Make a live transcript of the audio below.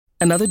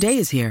Another day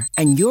is here,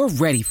 and you're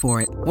ready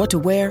for it. What to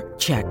wear?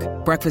 Check.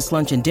 Breakfast,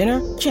 lunch, and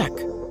dinner? Check.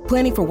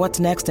 Planning for what's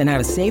next and how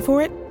to save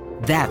for it?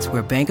 That's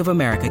where Bank of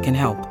America can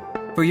help.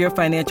 For your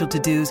financial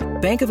to-dos,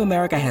 Bank of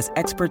America has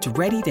experts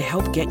ready to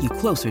help get you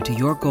closer to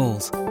your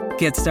goals.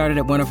 Get started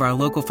at one of our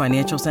local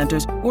financial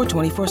centers or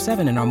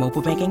 24/7 in our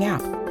mobile banking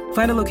app.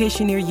 Find a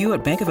location near you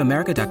at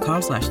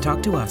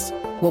bankofamerica.com/talktous.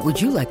 What would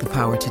you like the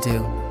power to do?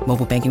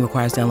 Mobile banking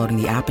requires downloading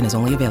the app and is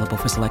only available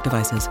for select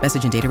devices.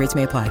 Message and data rates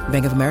may apply.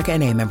 Bank of America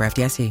N.A., member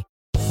FDIC.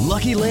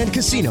 Lucky Land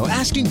Casino,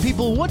 asking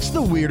people, what's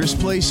the weirdest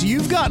place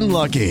you've gotten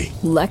lucky?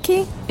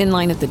 Lucky? In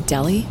line at the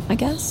deli, I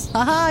guess?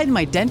 Aha, in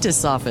my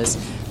dentist's office.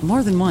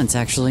 More than once,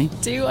 actually.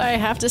 Do I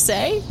have to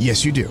say?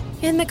 Yes, you do.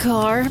 In the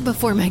car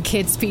before my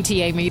kids'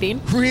 PTA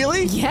meeting.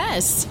 Really?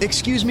 Yes.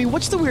 Excuse me,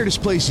 what's the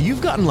weirdest place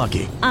you've gotten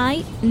lucky?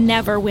 I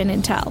never win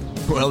and tell.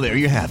 Well, there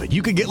you have it.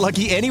 You can get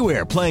lucky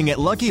anywhere, playing at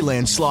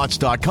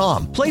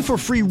LuckyLandSlots.com. Play for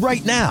free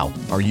right now.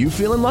 Are you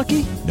feeling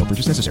lucky? No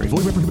purchase necessary.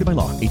 Void where prohibited by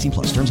law.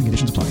 18+. Terms and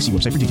conditions apply. See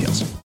website for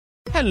details.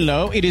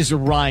 Hello, it is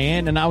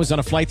Ryan, and I was on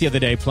a flight the other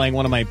day playing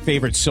one of my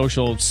favorite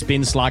social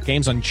spin slot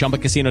games on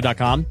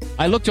ChumbaCasino.com.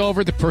 I looked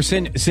over at the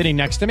person sitting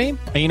next to me,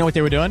 and you know what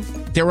they were doing?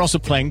 They were also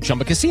playing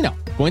Chumba Casino.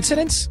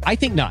 Coincidence? I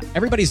think not.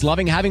 Everybody's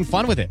loving having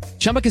fun with it.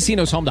 Chumba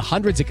Casino is home to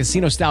hundreds of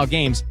casino-style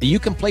games that you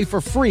can play for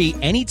free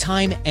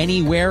anytime,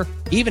 anywhere,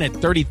 even at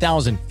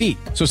 30,000 feet.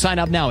 So sign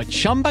up now at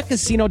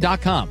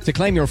ChumbaCasino.com to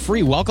claim your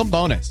free welcome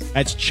bonus.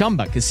 That's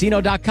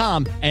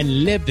ChumbaCasino.com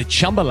and live the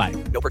Chumba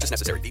life. No purchase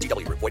necessary.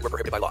 VGW. Void where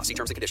prohibited by law. See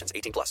terms and conditions.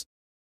 18+.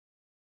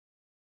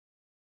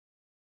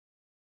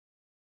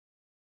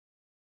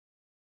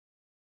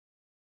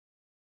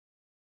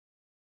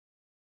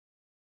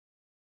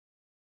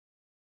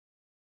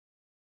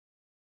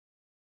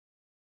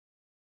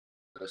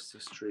 That's the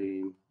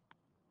stream.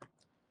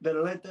 Oh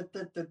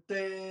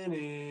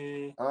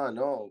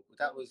no,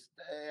 that was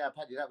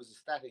Paddy. That was a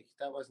static.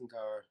 That wasn't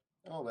our.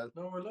 Oh well.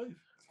 No, we're live.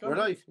 We're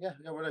live. Yeah,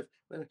 we're live.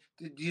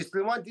 Do you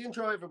still want the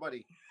intro,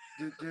 everybody?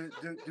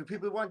 Do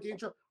people want the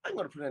intro? I'm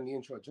going to put on the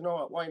intro. Do you know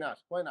what? Why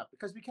not? Why not?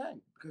 Because we can.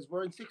 Because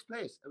we're in sixth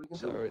place and we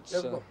can do it. So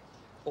it's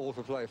all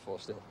for play for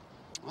still.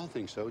 I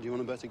think so. Do you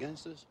want to bet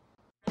against us?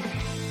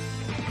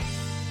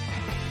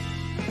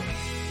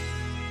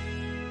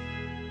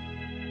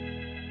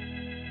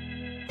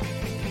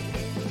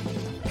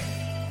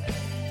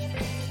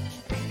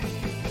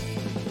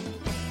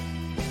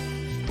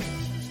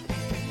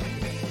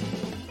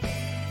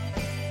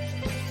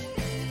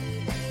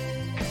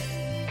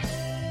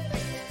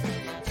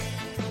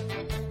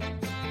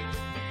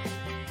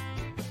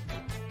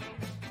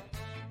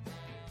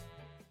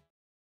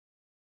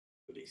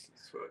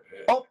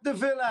 Up the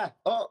Villa.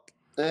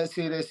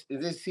 See this.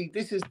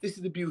 This is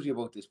the beauty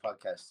about this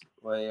podcast.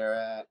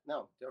 Where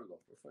no, there we go.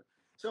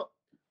 So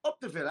up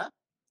the Villa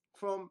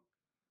from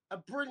a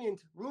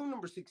brilliant room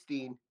number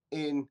 16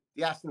 in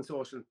the Aston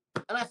Social,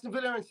 and Aston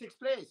Villa in sixth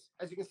place.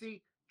 As you can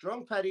see,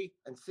 Drunk Paddy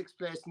and sixth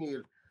place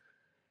Neil.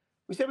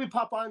 We said we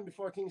pop on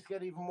before things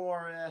get even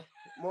more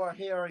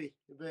hairy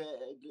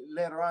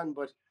later on,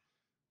 but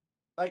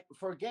like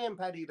for a game,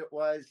 Paddy, it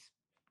was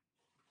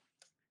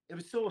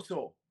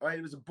so-so. All right,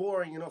 it was a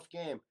boring enough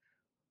game,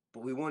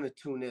 but we won it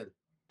 2-0,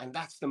 and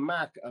that's the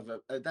mark of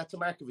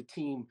a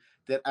team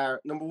that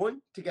are number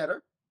one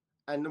together,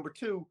 and number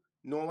two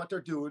know what they're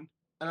doing,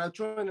 and I'll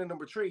throw in a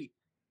number three,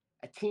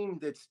 a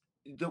team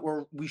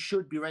we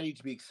should be ready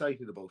to be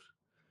excited about.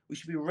 We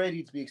should be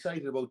ready to be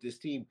excited about this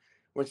team.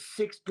 We're in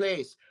sixth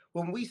place.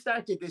 When we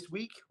started this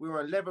week, we were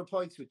on level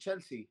points with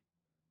Chelsea.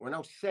 We're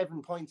now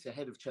 7 points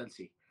ahead of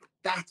Chelsea.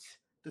 That's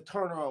the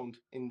turnaround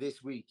in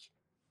this week.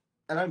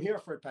 And I'm here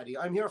for it, Paddy.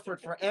 I'm here for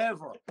it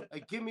forever.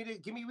 Like, give me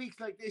weeks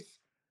like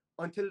this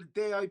until the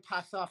day I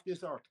pass off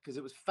this earth, because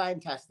it was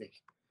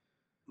fantastic.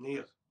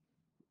 Neil,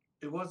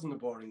 it wasn't a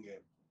boring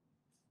game.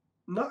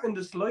 Not in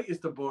the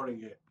slightest a boring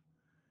game.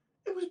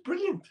 It was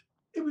brilliant.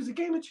 It was a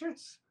game of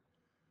chess.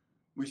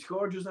 We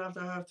scored just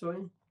after half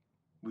time.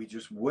 We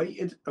just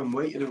waited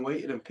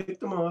and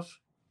picked them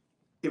off.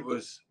 It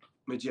was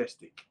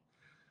majestic.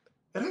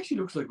 It actually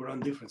looks like we're on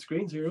different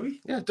screens here, are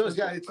we? Yeah, it does.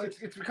 Yeah, it's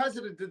because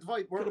of the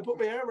device. We're gonna put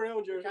my arm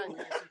around you.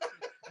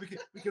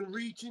 We can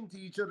reach into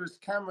each other's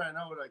camera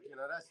now, like, you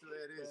know, that's the way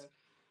it is.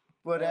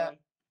 But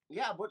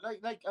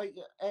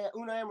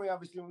Unai Emery,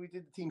 obviously, we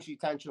did the team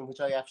sheet tantrum, which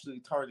I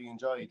absolutely thoroughly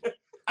enjoyed,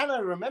 and I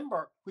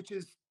remember,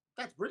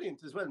 that's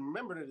brilliant as well.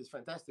 Remembering it is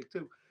fantastic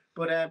too.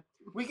 But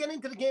we get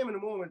into the game in a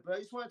moment, but I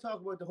just want to talk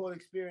about the whole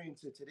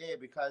experience of today,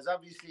 because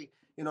obviously,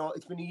 you know,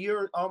 it's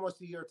been almost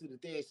a year to the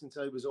day since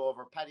I was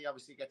over. Paddy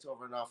obviously gets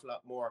over an awful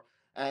lot more.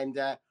 And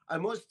I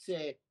must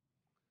say,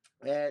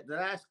 the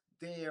last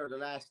day or the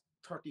last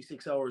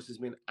 36 hours has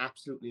been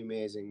absolutely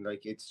amazing.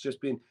 Like, it's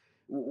just been,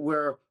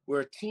 we're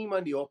a team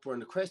on the up, we're on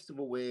the crest of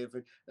a wave.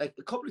 And like,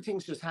 a couple of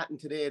things just happened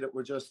today that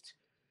were just,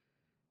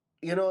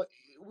 you know,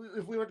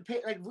 if we were to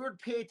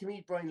pay to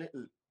meet Brian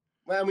Little.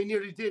 Well, we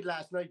nearly did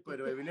last night, by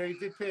the way. We nearly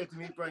did pay to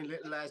meet Brian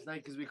Little last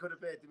night, because we could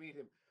have paid to meet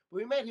him. But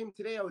we met him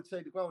today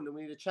outside the ground, and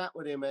we had a chat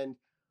with him. And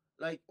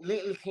like,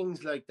 little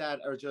things like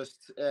that are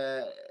just,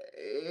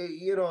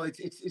 you know,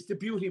 it's the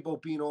beauty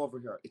about being over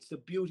here. It's the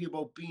beauty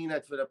about being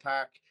at Villa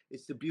Park.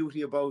 It's the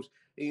beauty about,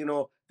 you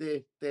know,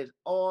 the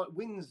all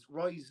winds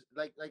rise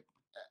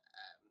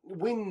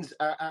winds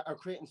are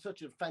creating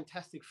such a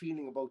fantastic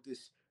feeling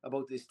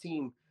about this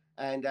team.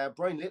 And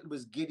Brian Little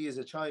was giddy as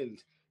a child,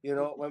 you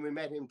know, when we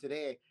met him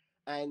today,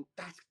 and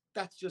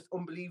that's just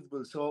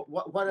unbelievable. So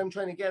what I'm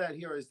trying to get at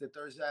here is that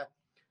there's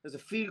a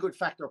feel good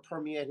factor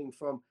permeating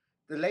from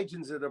the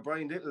legends of the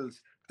Brian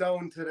Littles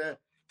down to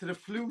the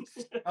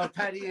flutes of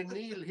Paddy and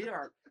Neil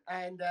here,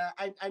 and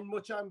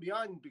much on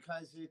beyond,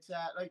 because it's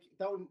like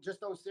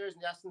downstairs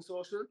in the Aston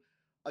Social.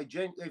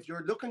 If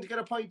you're looking to get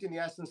a pint in the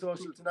Aston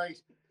Social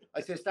tonight, I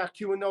say start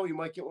queuing now. You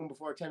might get one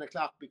before 10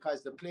 o'clock,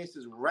 because the place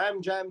is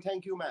ram jam.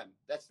 Thank you, ma'am.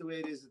 That's the way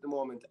it is at the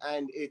moment,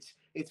 and it's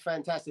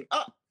fantastic.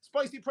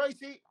 Spicy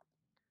Pricey.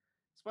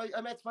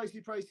 I met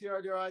Spicy Pricey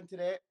earlier on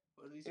today.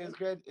 It was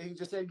great. He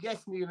just said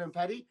yes, Neil and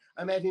Paddy.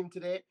 I met him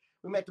today.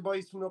 We met the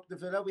boys from up the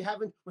Villa.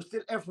 We're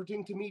still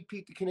efforting to meet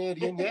Pete the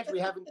Canadian yet. We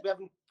haven't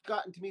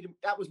gotten to meet him.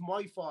 That was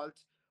my fault.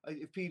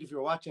 Pete, if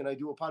you're watching, I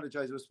do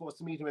apologize. I was supposed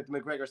to meet him at the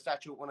McGregor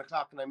statue at 1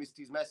 o'clock, and I missed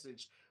his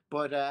message.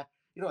 But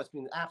you know, it's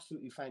been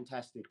absolutely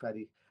fantastic,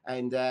 Paddy.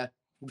 And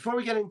before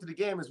we get into the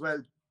game as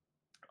well,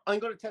 I'm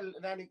going to tell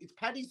it's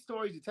Paddy's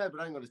story to tell,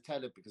 but I'm going to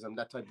tell it because I'm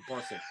that type of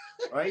person,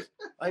 right?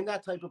 I'm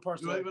that type of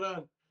person.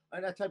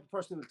 I'm that type of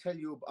person who will tell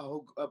you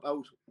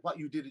about what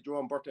you did at your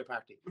own birthday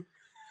party.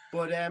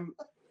 But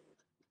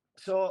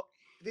so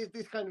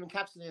this kind of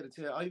encapsulated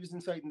to, I was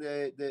inside in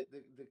the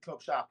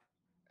club shop,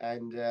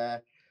 and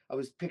I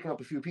was picking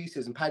up a few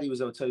pieces, and Paddy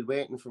was outside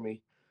waiting for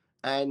me.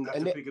 And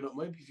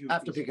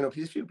picking up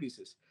his few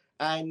pieces,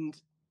 and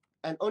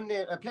a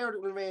player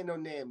that will remain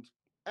unnamed.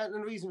 And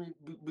the reason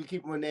we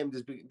keep him unnamed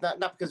is not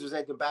because there's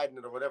anything bad in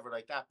it or whatever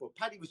like that, but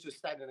Paddy was just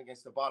standing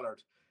against the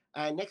bollard,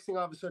 and next thing,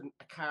 all of a sudden,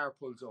 a car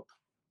pulls up,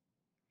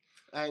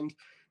 and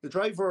the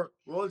driver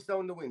rolls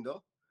down the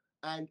window,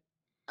 and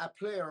a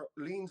player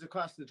leans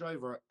across the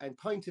driver and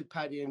pointed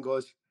Paddy and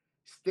goes,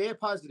 "Stay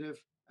positive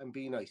and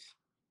be nice."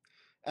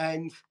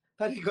 And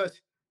Paddy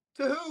goes,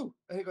 "To who?"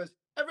 And he goes,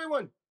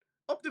 "Everyone,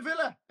 up the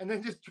Villa," and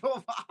then just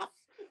drove off.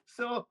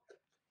 So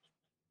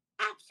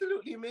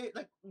absolutely amazing.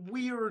 Like,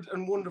 weird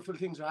and wonderful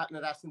things are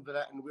happening at Aston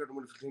Villa, and weird and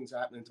wonderful things are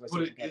happening to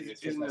myself. But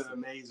isn't it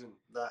amazing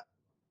that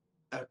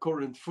a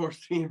current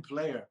first team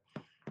player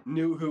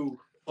knew who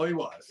I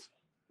was?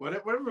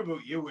 Whatever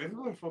about you,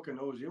 everyone fucking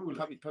knows you.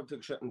 Probably took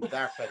a shot in the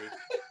dark,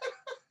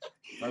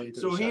 Paddy.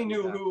 So he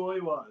knew who I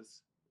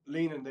was,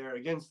 leaning there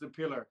against the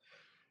pillar,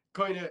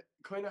 kind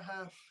of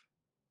half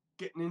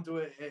getting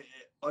into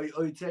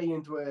I'd say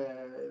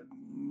into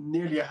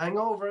nearly a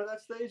hangover at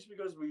that stage,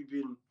 because we've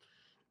been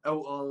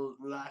out all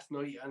last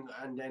night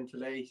and then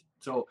today.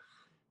 So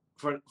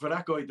for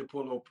that guy to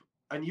pull up,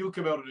 and you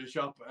came out of the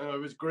shop, and I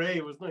was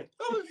grey, wasn't I?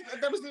 Oh,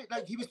 that was it.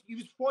 Like, he was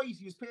white,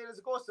 he was pale as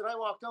a ghost, and I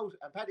walked out,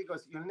 and Paddy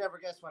goes, "You'll never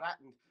guess what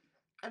happened."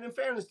 And in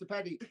fairness to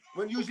Paddy,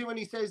 when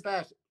he says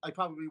that, I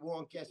probably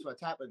won't guess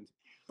what's happened.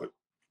 But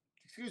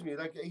excuse me,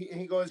 like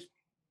he goes,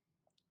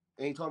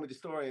 and he told me the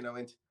story, and I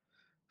went,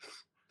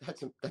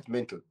 that's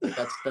mental.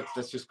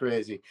 That's just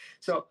crazy.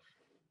 So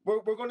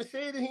we're going to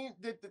say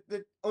that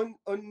the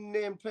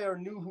unnamed player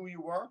knew who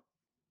you were,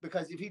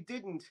 because if he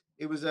didn't,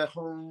 it was a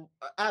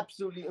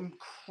absolutely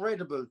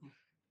incredible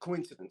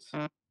coincidence.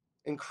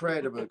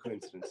 Incredible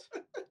coincidence.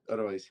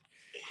 Otherwise,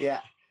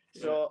 yeah.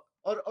 So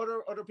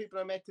other people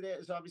I met today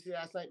is obviously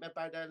last night, met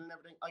Bardell and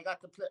everything. I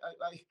got to play.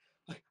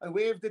 I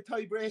waved the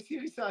Ty Bracey.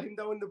 I saw him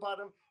down the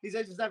bottom. He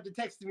said just have to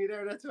text me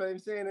there. That's why I'm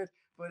saying it.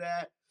 But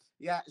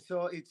yeah.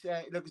 So it's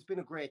it's been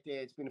a great day.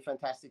 It's been a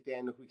fantastic day,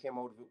 and look, we came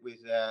out of it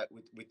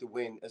with the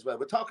win as well.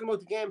 We're talking about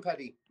the game,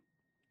 Paddy.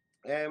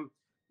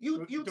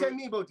 You tell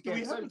me about the game.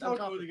 We haven't talked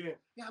about the game.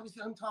 Yeah,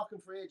 I'm talking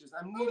for ages.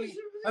 I'm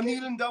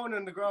kneeling down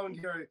on the ground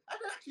here. And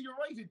actually, you're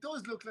right. It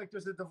does look like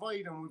there's a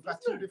divide, and we've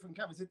got two different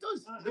cameras. It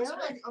does.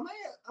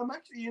 I'm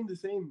actually in the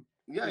same.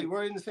 Yeah, you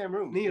were in the same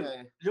room. Neil,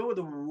 yeah. You know what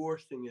the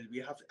worst thing is? We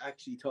have to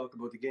actually talk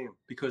about the game,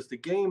 because the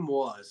game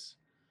was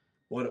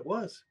what it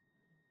was.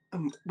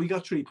 We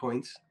got 3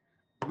 points.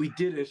 We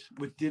did it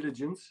with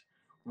diligence,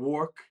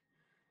 work,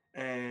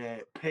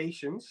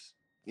 patience.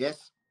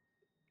 Yes.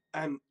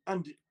 And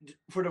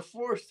for the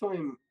first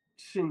time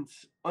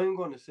since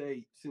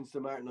the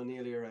Martin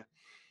O'Neill era,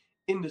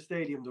 in the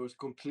stadium there was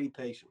complete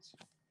patience.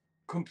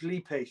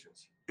 Complete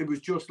patience. It was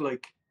just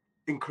like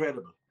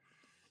incredible.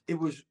 It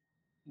was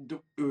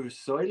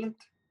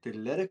silent. They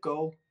let it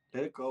go.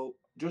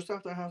 Just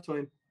after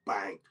halftime,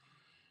 bang.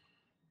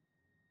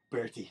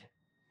 Bertie.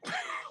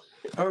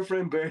 Our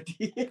friend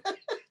Bertie.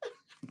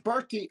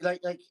 Bertie,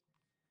 like,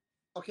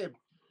 okay.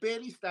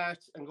 Bailey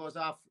starts and goes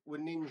off with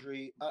an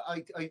injury.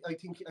 I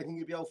think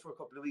he'll be out for a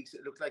couple of weeks.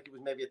 It looked like it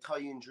was maybe a thigh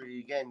injury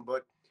again.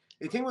 But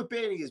the thing with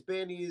Bailey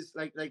is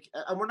like,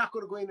 and we're not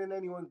going to go in on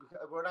anyone.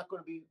 We're not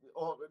going to be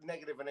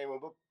negative on anyone.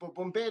 But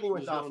when Bailey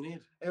went off,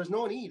 there was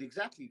no need,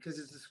 exactly, because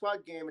it's a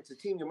squad game. It's a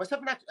team game.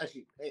 Myself and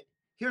actually,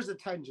 here's a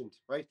tangent,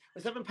 right?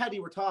 Myself and Paddy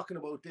were talking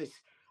about this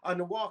on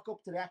the walk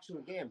up to the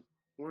actual game.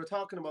 We were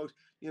talking about,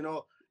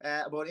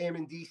 about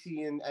Eamon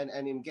DC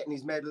and him getting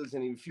his medals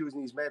and him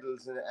refusing his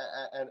medals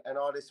and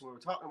all this. And we were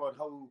talking about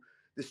how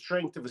the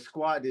strength of a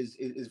squad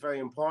is very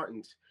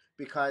important,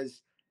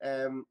 because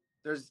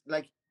there's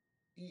like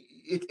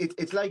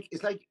it's like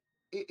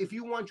if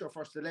you want your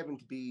first 11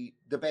 to be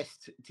the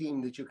best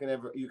team that you can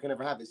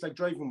ever have, it's like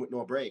driving with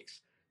no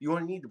brakes. You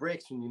only need the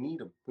brakes when you need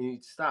them, when you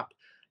need to stop.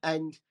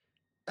 And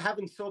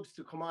having subs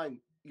to come on,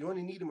 you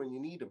only need them when you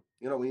need them.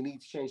 You know, when you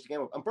need to change the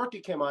game up. And Bertie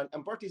came on,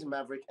 and Bertie's a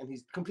maverick, and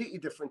he's completely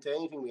different to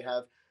anything we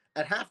have.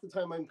 At half the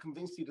time, I'm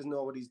convinced he doesn't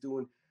know what he's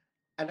doing,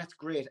 and that's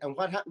great. And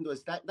what happened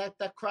was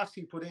that cross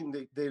he put in,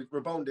 the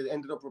rebound, that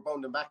ended up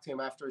rebounding back to him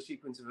after a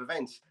sequence of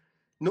events.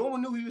 No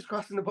one knew he was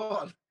crossing the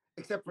ball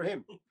except for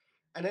him.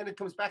 And then it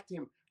comes back to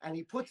him, and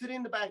he puts it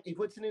in the back. He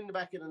puts it in the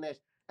back of the net,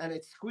 and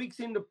it squeaks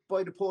in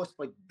by the post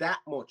by that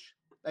much.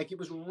 Like, it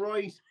was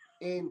right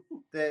in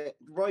the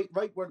right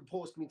where the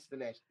post meets the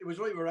net. It was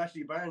right where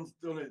Ashley Barnes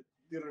done it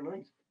the other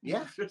night.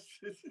 Yeah,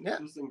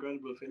 just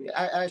incredible finish.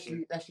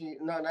 Actually,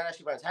 no, not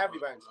Ashley Barnes, Harvey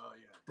Barnes. Oh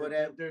yeah.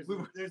 But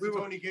there's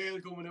Tony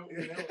Gale coming out.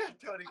 You know?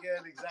 Tony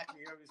Gale,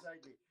 exactly, here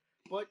beside me.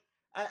 But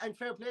and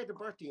fair play to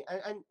Bertie.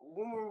 And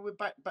when we were with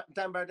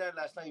Dan Bardell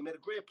last night, he made a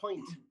great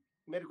point.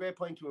 When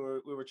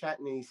we were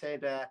chatting, and he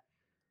said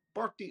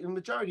Bertie, the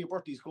majority of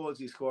Bertie's goals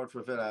he scored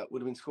for Villa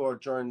would have been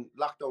scored during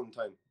lockdown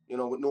time, you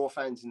know, with no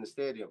fans in the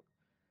stadium.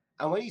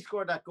 And when he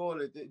scored that goal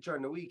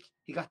during the week,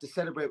 he got to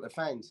celebrate with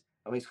fans.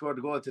 And when he scored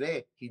the goal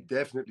today, he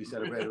definitely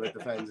celebrated with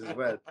the fans as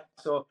well.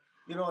 So,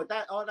 you know,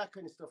 all that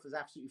kind of stuff is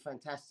absolutely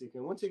fantastic.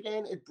 And once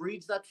again, it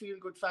breeds that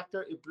feel-good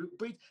factor. It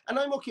breeds, and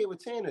I'm okay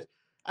with saying it.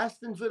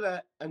 Aston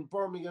Villa and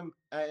Birmingham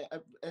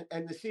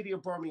and the city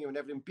of Birmingham and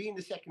everything, being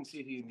the second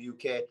city in the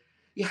UK,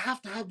 you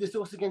have to have this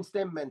us against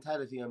them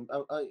mentality, and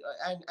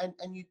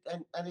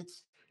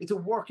it's a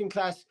working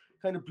class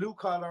kind of blue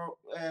collar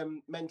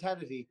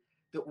mentality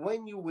that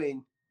when you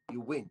win,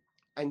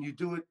 and you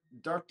do it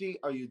dirty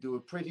or you do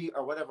it pretty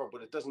or whatever,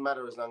 but it doesn't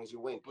matter as long as you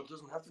win. But it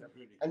doesn't have to be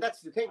pretty. And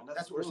that's the thing.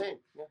 That's what we're saying.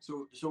 Yeah.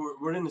 So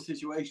we're in a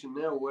situation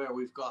now where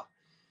we've got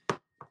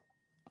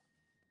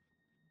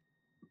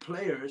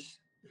players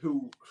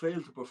who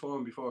failed to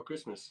perform before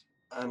Christmas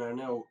and are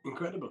now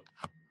incredible.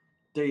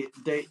 They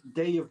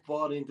have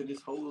bought into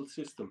this whole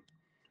system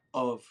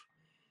of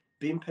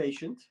being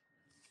patient,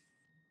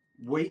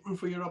 waiting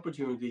for your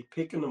opportunity,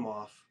 picking them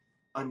off,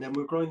 and then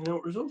we're grinding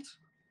out results.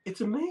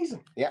 It's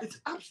amazing. Yeah.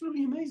 It's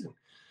absolutely amazing.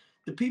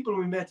 The people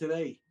we met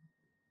today,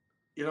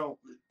 you know,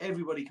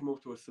 everybody came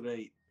up to us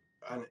today,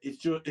 and it's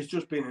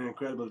just been an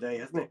incredible day,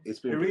 hasn't it? It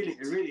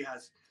really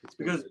has.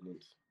 Because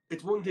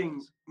it's one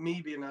thing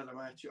me being at a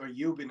match or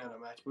you being at a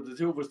match, but the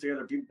two of us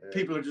together,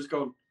 people are just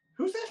going,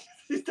 "Who's that?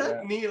 Is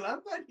that Neil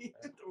Ampady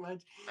at the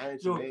match?" And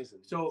it's amazing.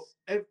 So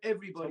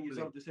everybody is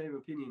of the same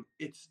opinion.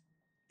 It's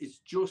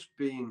just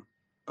been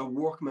a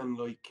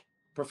workman-like.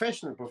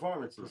 Professional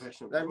performances.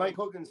 Like Mike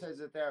Hogan says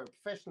it there,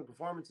 professional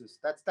performances.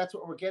 That's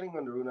what we're getting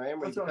under Unai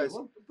Emery. But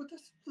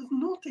there's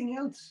nothing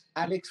else.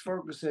 Alex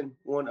Ferguson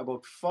won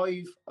about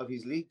 5 of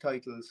his league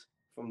titles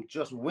from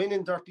just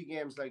winning dirty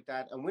games like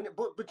that and winning.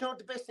 But you know what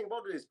the best thing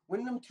about it is?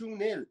 Winning them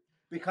 2-0.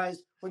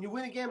 Because when you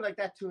win a game like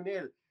that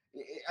 2-0,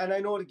 and I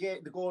know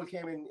the goal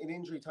came in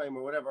injury time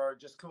or whatever, or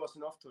just close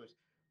enough to it,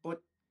 but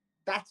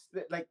that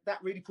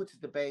really puts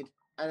it to bed.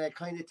 And it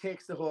kind of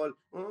takes the whole,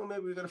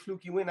 maybe we got a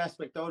fluky win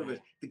aspect out of it.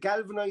 The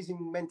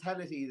galvanizing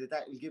mentality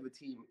that will give a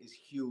team is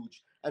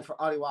huge. And for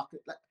Ollie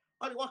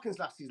Watkins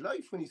lost his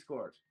life when he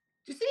scored.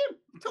 Did you see him?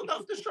 He took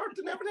off the shirt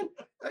and everything.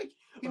 Like,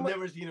 I've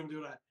never seen him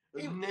do that.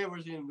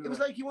 It was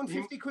like he won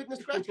 50 quid in a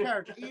scratch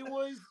card. He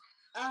was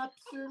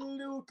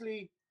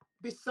absolutely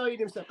beside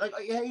himself. Like,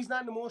 he's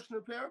not an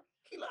emotional player.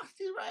 He lost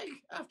his rag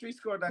after he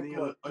scored that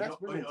goal.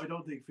 I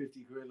don't think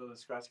 50 quid on a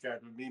scratch card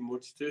would mean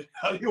much to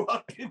Ollie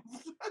Watkins.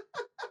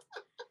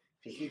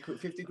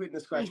 50 quid in a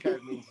scratch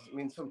card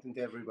means something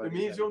to everybody. It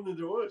means something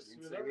to us. It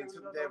means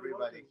something to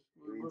everybody.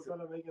 We're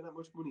kind of making that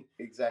much money.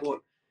 Exactly.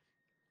 But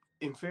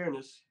in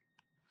fairness,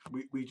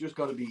 we just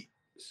got to be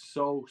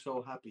so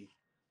happy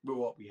with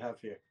what we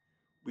have here.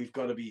 We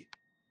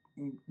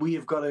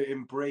have got to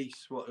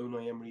embrace what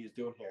Unai Emery is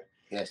doing here.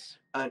 Yes.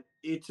 And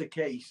it's a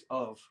case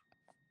of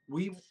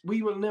we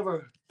will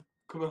never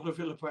come out of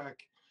Villa Park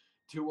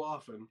too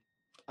often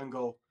and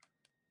go,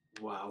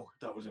 wow,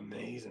 that was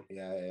amazing.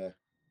 Yeah.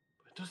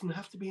 It doesn't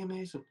have to be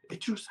amazing.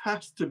 It just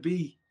has to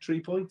be 3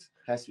 points.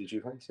 Has to be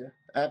 3 points, yeah.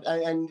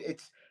 And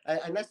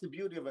that's the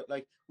beauty of it.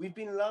 Like, we've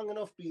been long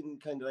enough being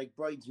kind of like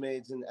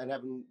bridesmaids and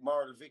having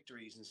moral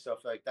victories and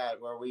stuff like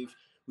that, where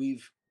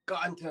we've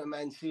gotten to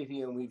Man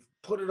City and we've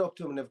put it up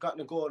to them and they've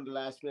gotten a goal in the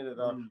last minute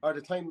or the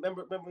time.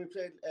 Remember we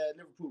played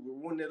Liverpool, we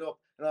were 1-0 up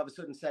and all of a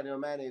sudden Sadio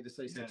Mane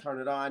decides to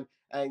turn it on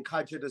and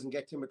Kodja doesn't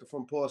get to him at the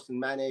front post and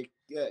Mane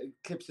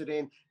clips it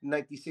in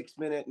 96th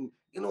minute, and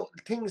you know,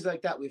 things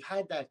like that. We've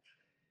had that.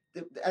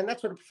 And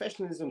that's where the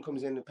professionalism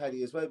comes in,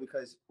 Paddy, as well,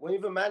 because when you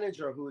have a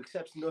manager who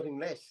accepts nothing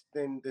less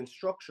than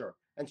structure,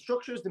 and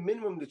structure is the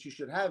minimum that you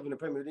should have in a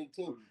Premier League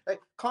team.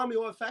 Like, call me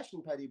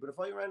old-fashioned, Paddy, but if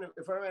I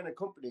ran a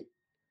company,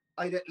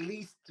 I'd at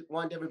least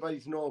want everybody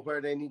to know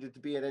where they needed to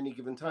be at any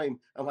given time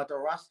and what their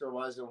roster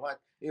was and what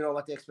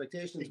the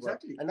expectations were.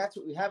 And that's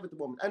what we have at the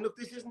moment. And look,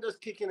 this isn't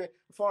just kicking a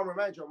former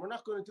manager. We're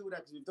not going to do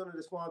that because we've done it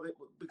a small bit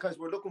because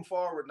we're looking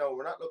forward now.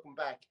 We're not looking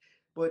back.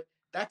 But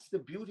that's the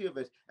beauty of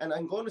it. And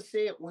I'm going to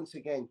say it once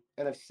again,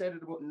 and I've said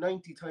it about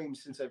 90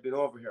 times since I've been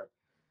over here.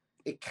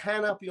 It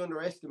cannot be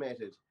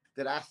underestimated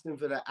that Aston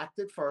Villa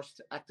acted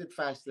first, acted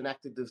fast, and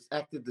acted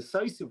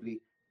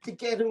decisively to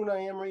get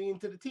Unai Emery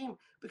into the team.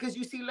 Because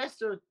you see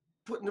Leicester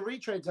putting the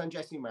retreads on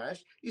Jesse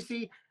Marsch. You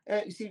see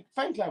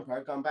Frank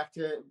Lampard gone back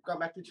to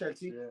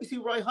Chelsea. Yeah. You see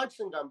Roy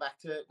Hodgson gone back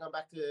to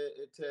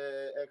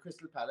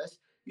Crystal Palace.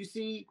 You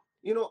see,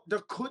 there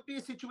could be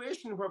a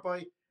situation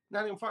whereby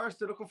Nottingham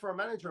Forest are looking for a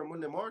manager on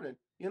Monday morning.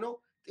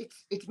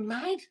 It's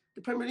mad.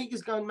 The Premier League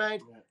has gone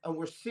mad, and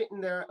we're sitting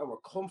there and we're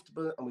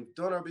comfortable and we've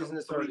done our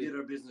business early. We did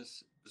our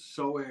business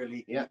so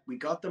early. Yeah, we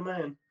got the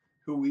man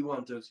who we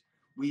wanted.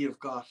 We have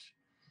got.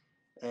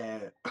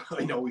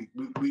 I know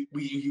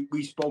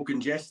we spoke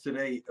in jest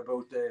today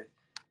about the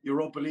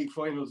Europa League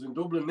finals in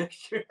Dublin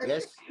next year.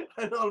 Yes,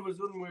 and all of a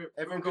sudden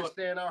everyone could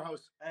stay in our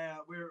house.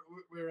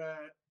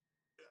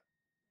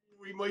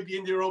 We might be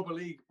in the Europa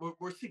League.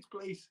 We're sixth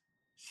place.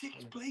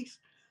 Sixth place.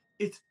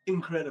 It's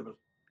incredible.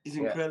 It's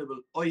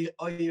incredible. I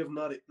have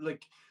not,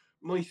 like,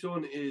 my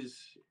son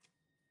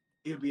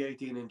he'll be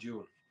 18 in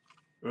June,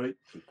 right?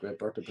 Great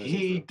birthday present.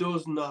 He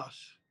does not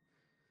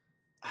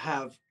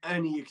have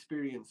any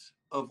experience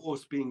of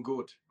us being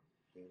good.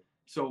 Yeah.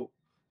 So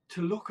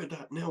to look at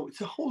that now,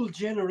 it's a whole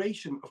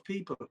generation of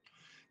people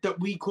that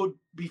we could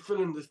be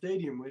filling the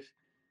stadium with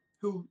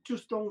who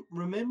just don't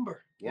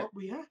remember what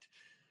we had.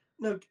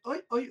 Now,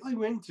 I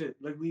went to,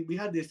 like, we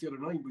had this the other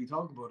night, we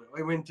talked about it.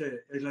 I went to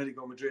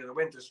Atletico Madrid. I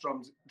went to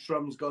Strom's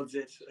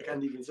Godzit. I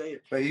can't even say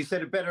it. Well, you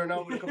said it better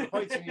now with a couple of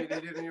points than you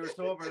did when you were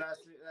sober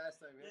last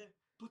time. Yeah.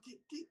 But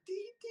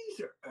these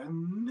are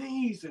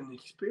amazing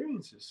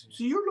experiences.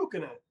 So you're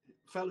looking at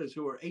fellas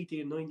who are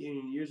 18,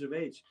 19 years of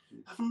age.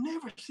 I've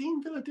never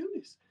seen Villa do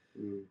this.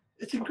 Mm.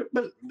 It's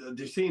incredible.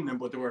 They've seen them,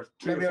 but they were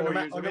 3 or 4 years of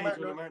age with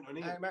Martin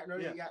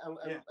O'Neill.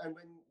 And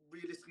when,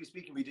 realistically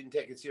speaking, we didn't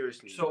take it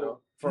seriously. So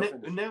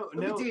now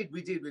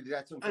we did.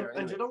 That's unfair.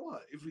 And you know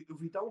what? If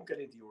we don't get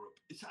into Europe,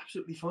 it's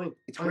absolutely fine.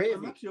 It's gravy.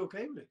 I'm actually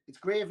okay with it. It's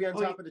gravy on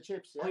top of the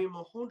chips. Yeah? I am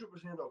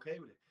 100% okay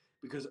with it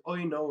because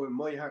I know in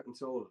my heart and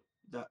soul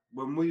that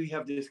when we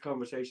have this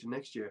conversation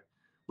next year,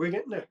 we're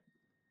getting there.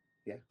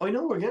 Yeah, I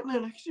know we're getting there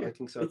next year. I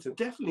think so too.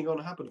 It's definitely going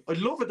to happen. I'd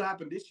love it to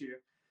happen this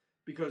year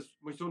because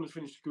my son has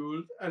finished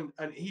school and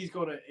he's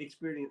going to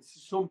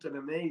experience something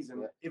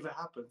amazing if it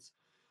happens.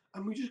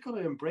 And we just got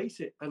to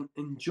embrace it and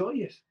enjoy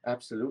it.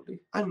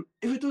 Absolutely. And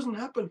if it doesn't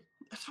happen,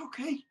 that's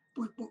okay.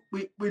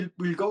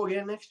 We'll go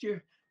again next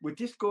year with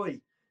this guy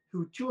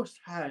who just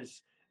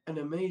has an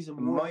amazing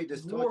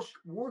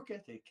work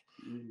ethic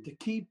to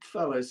keep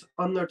fellas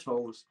on their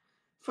toes.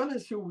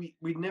 Fellas who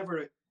we'd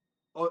never.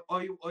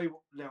 I'd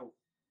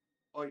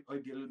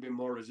be a little bit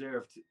more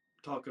reserved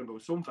talking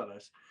about some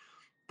fellas,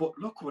 but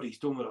look what he's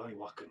done with Ollie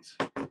Watkins.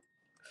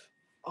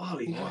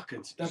 Ollie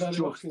Watkins. It's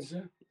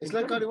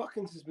like Ollie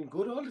Watkins has been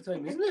good all the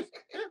time, isn't it?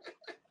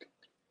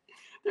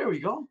 There we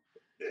go.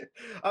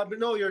 But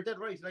no, you're dead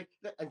right.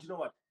 And do you know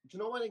what? Do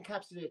you know what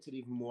encapsulates it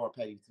even more,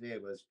 Paddy, today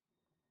was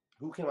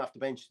who came off the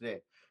bench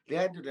today?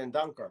 Leander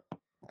Dendoncker,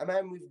 a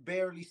man we've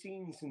barely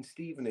seen since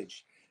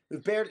Stevenage.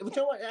 But you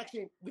know what?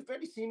 Actually, we've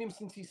barely seen him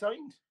since he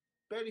signed.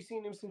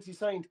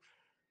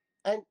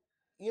 And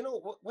you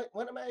know,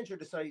 when a manager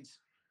decides,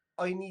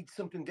 I need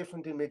something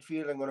different in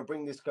midfield, I'm going to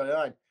bring this guy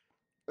on.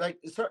 Like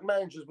certain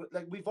managers,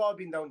 like we've all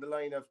been down the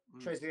line of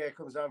Trezeguet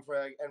comes on for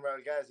Enver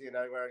El Ghazi and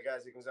Enver El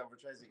Ghazi comes on for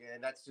Trezeguet,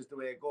 and that's just the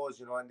way it goes,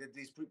 you know. And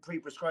these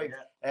pre-prescribed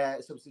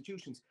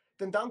substitutions.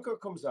 Then Donker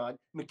comes on,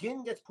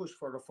 McGinn gets pushed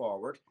further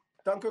forward.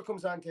 Donker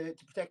comes on to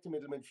protect the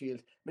middle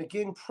midfield.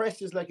 McGinn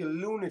presses like a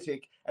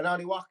lunatic, and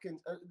Ollie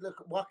Watkins.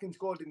 Watkins'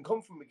 goal didn't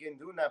come from McGinn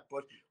doing that,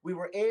 but we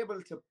were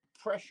able to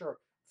pressure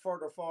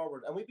further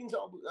forward. And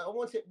I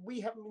won't say we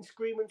haven't been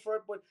screaming for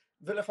it, but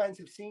Villa fans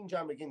have seen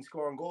John McGinn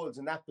scoring goals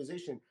in that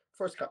position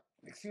for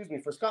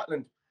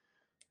Scotland.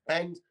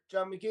 And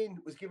John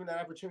McGinn was given that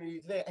opportunity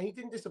today, and he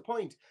didn't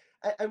disappoint.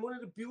 And one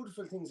of the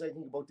beautiful things I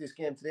think about this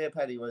game today,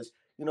 Paddy, was,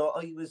 you know,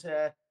 I was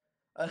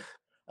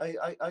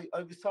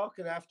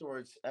talking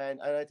afterwards, and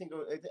I think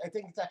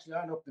it's actually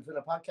on up the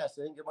Villa podcast.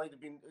 I think it might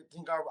have been. I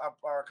think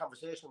our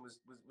conversation was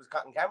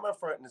caught on camera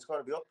for it, and it's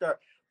going to be up there.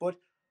 But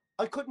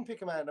I couldn't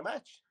pick a man in the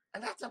match,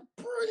 and that's a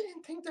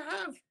brilliant thing to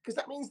have because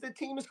that means the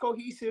team is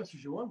cohesive. That's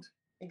what you want.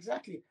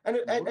 Exactly, and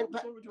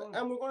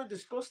we're going to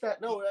discuss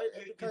that now.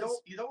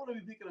 You don't want to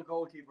be picking a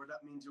goalkeeper.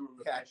 That means you're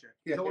under pressure.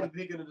 You don't want to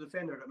be picking a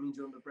defender. That means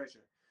you're under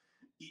pressure.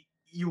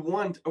 You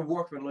want a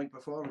workman-like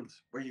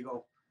performance where you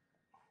go,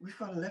 we've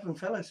got 11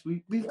 fellas.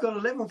 We've got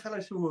 11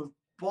 fellas who have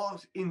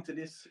bought into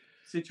this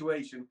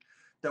situation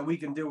that we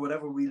can do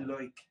whatever we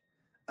like,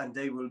 and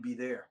they will be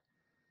there.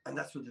 And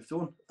that's what they've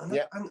done.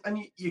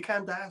 And you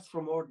can't ask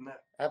for more than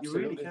that.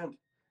 Absolutely. You really can't.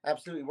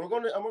 Absolutely. We're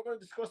going to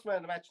discuss man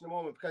of the match in a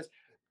moment because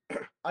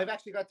I've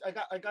actually got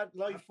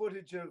live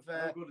footage of.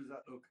 How good does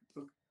that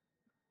look?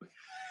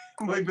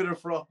 My bit of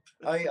froth.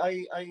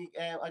 I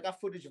got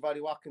footage of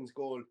Ollie Watkins'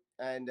 goal,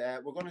 and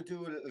we're going to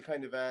do a little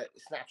kind of a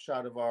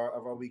snapshot of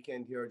our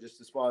weekend here,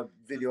 just a small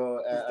video.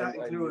 Does that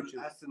include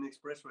Aston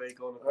Expressway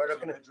going?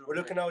 We're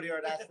looking out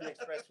here at Aston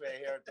Expressway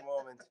here at the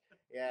moment.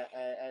 Yeah,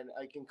 and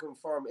I can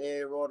confirm,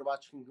 Road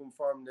Watch can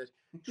confirm that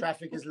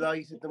traffic is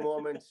light at the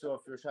moment. So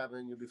if you're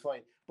traveling, you'll be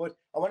fine. But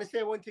I want to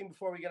say one thing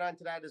before we get on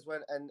to that as well.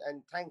 And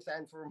thanks,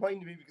 Anne, for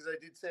reminding me, because I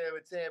did say I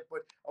would say it.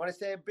 But I want to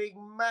say a big,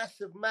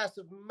 massive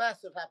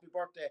happy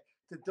birthday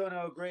to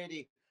Donagh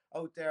O'Grady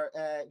out there.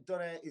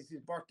 Donagh is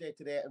his birthday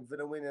today, and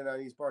Villa winning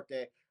on his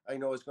birthday, I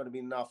know it's going to be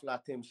an awful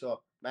lot to him.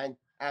 So, man,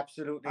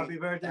 absolutely happy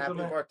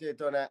birthday,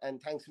 Donagh, and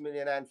thanks a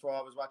million, Anne, for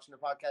always watching the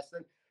podcast.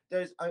 And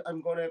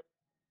I'm going to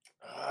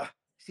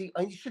see.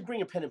 I should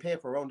bring a pen and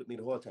paper around with me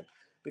the whole time,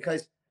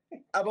 because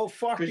about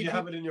 40. Because you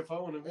have it in your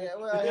phone. Yeah,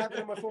 well, I have it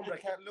in my phone, but I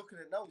can't look at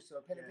it now. So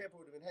a pen and paper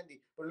would have been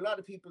handy. But a lot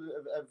of people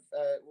have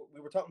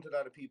we were talking to a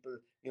lot of people,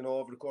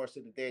 over the course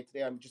of the day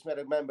today. I just met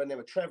a man by the name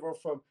of Trevor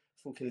from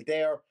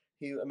Kildare.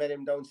 I met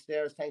him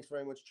downstairs. Thanks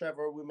very much,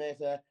 Trevor. We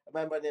met a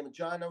man by the name of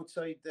John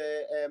outside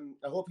I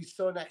hope his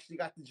son actually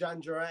got the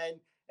John Duran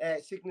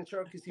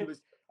signature, because he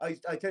was. I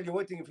tell you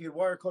one thing: if he had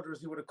wire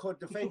cutters, he would have cut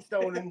the fence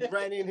down and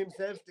ran in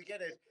himself to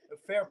get it. A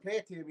fair play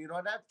to him,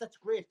 that's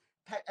great.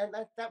 And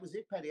that was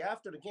it, Paddy.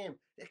 After the game,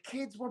 the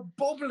kids were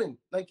bubbling,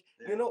 they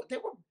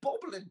were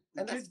bubbling,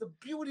 and that's the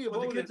beauty of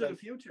the kids. Kids are the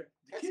future.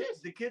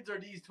 The kids are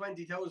these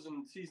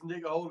 20,000 season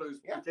ticket holders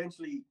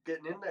potentially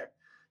getting in there.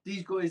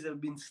 These guys have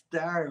been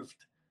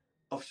starved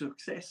of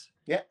success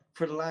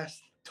for the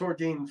last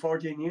 13,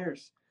 14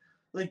 years.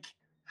 Like,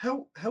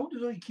 how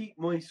did I keep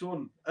my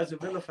son as a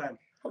Villa fan?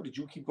 How did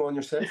you keep going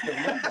yourself?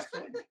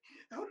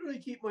 How did I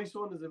keep my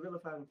son as a Villa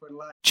fan for the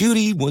last...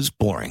 Judy was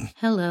boring.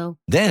 Hello.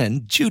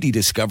 Then Judy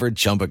discovered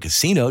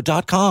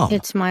ChumbaCasino.com.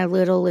 It's my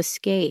little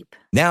escape.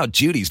 Now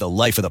Judy's the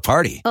life of the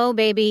party. Oh,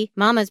 baby,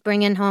 mama's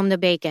bringing home the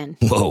bacon.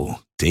 Whoa,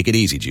 take it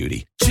easy,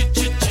 Judy.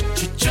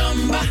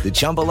 The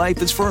Chumba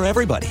life is for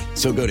everybody.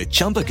 So go to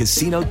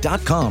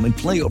ChumbaCasino.com and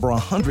play over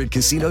 100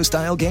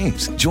 casino-style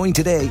games. Join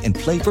today and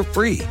play for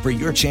free for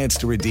your chance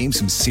to redeem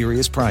some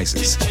serious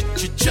prizes.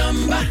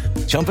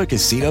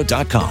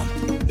 ChumbaCasino.com.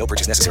 No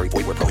purchase necessary.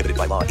 Void where prohibited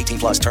by law.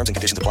 18+ terms and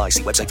conditions apply.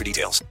 See website for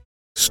details.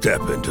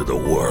 Step into the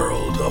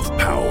world of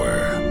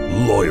power,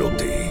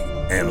 loyalty,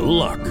 and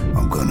luck.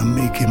 I'm going to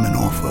make him an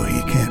offer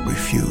he can't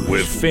refuse.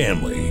 With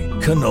family,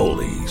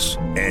 cannolis,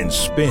 and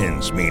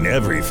spins mean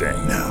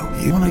everything. Now,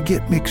 you want to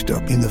get mixed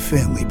up in the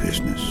family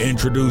business.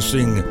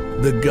 Introducing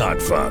The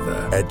Godfather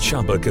at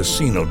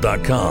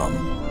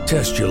ChumbaCasino.com.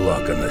 Test your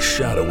luck in the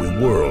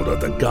shadowy world of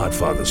The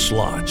Godfather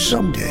slot.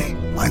 Someday,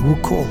 I will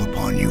call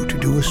upon you to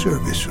do a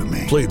service for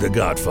me. Play The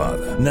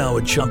Godfather, now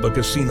at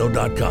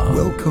ChumbaCasino.com.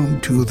 Welcome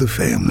to the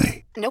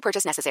family. No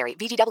purchase necessary.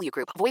 VGW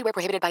Group. Void where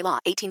prohibited by law.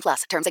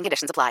 18+. Terms and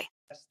conditions apply.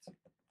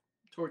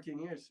 14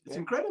 years. It's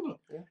incredible.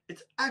 Yeah.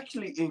 It's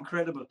actually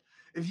incredible.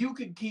 If you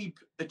could keep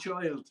a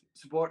child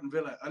supporting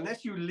Villa,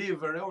 unless you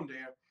live around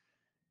there,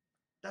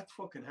 that's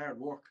fucking hard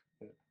work.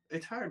 Yeah.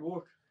 It's hard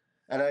work.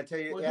 And I tell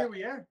you, here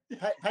we are.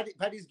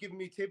 Paddy's giving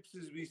me tips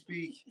as we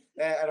speak,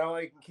 and how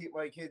I can keep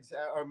my kids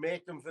or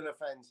make them Villa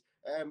fans.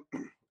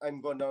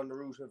 I'm going down the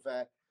route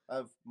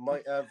of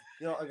I'm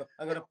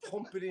going to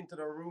pump it into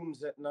their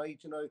rooms at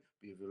night.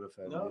 Be a Villa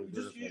fan. No,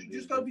 you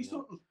just got to be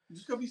subtle. You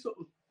just got to be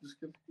subtle.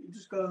 You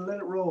just got to let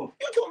it roll.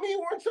 You told me you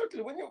weren't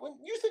subtle when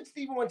you said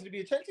Stephen wanted to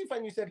be a Chelsea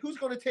fan. You said, "Who's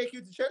going to take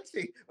you to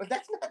Chelsea?" Well,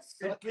 that's not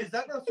subtle. Is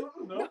that not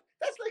subtle? No,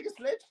 that's like a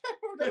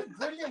sledgehammer. That's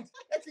brilliant.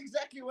 That's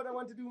exactly what I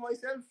want to do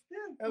myself.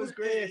 Yeah, that was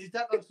great. Is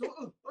that not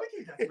subtle? I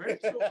think that's very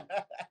subtle.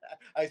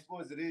 I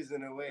suppose it is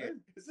in a way.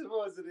 I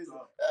suppose it is.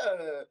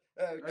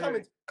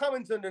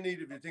 Comments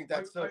underneath if you think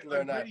that's subtle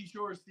or not. I'm pretty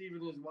sure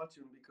Stephen is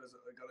watching, because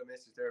I got a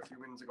message there a few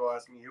minutes ago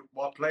asking me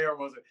what player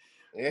was it.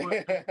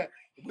 Yeah.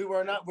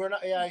 We're not.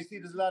 Yeah, I see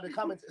there's a lot of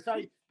comments.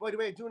 Sorry, by the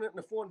way, doing it on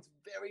the phone, it's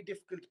very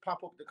difficult to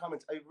pop up the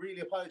comments. I really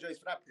apologize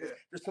for that, because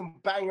there's some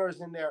bangers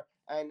in there,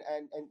 and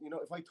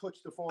if I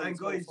touch the phone, it's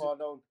going to fall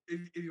down.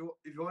 If you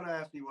want to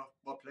ask me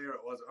what player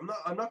it was,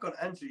 I'm not going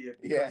to answer you.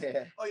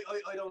 Yeah.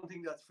 I don't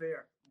think that's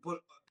fair. But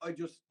I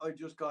just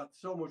got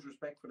so much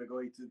respect for the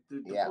guy to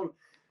pull.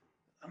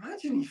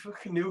 Imagine he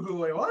fucking knew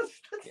who I was.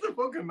 That's the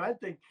fucking mad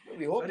thing.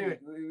 We hope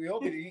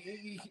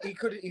he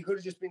could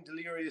have just been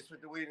delirious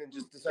with the win and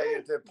just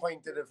decided to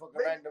point at a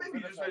fucking random. Maybe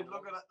just went,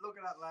 look at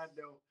that lad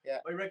now. Yeah.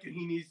 I reckon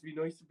he needs to be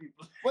nice to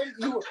people.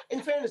 Well,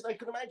 in fairness, I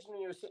could imagine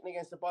when you're sitting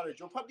against the bollard,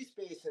 you're probably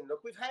spacing.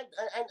 Look, we've had,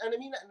 and I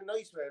mean that in a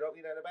nice way, I don't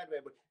mean that in a bad way,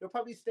 but you're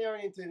probably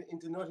staring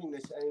into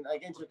nothingness, and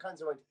against your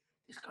constant,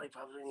 this guy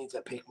probably needs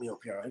to pick me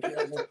up here. and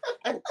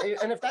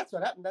if that's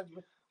what happened,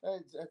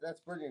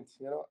 that's brilliant,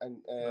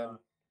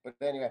 But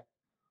anyway,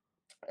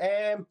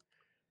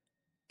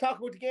 talk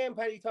about the game,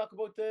 Paddy. Talk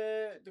about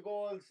the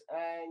goals,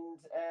 and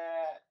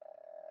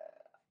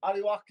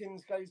Ollie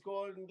Watkins got his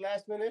goal in the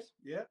last minute.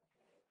 Yeah,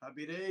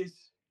 happy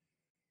days.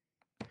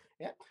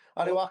 Yeah,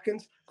 Ollie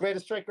Watkins,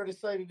 greatest striker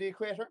this side of the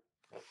equator.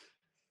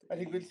 I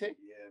think we'll say.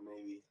 Yeah,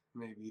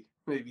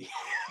 maybe.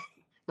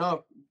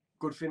 No,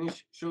 good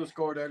finish. Should have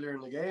scored earlier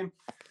in the game.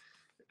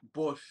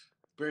 But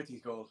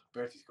Bertie's goal.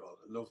 I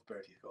love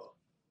Bertie's goal.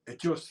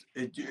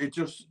 It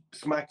just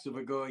smacks of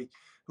a guy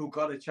who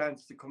got a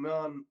chance to come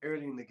on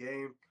early in the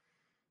game,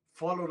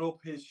 followed up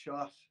his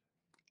shot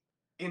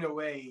in a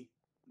way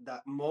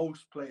that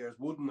most players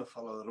wouldn't have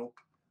followed it up.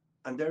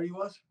 And there he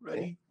was,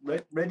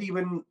 ready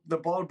when the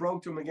ball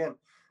broke to him again.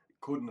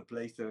 Couldn't have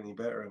placed it any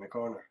better in the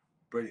corner.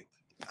 Brilliant.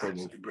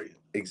 Absolutely brilliant.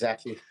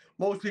 Exactly.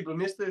 Most people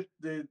missed it.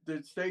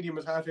 The stadium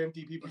was half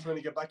empty. People trying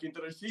to get back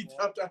into their seats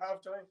after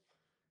half time.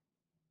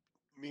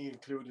 Me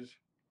included.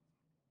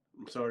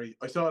 I'm sorry.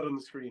 I saw it on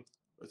the screen.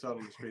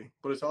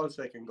 But it's all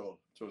second goal,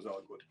 so it's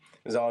all good.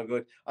 It's all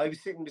good. I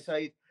was sitting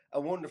beside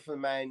a wonderful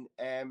man.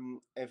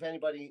 If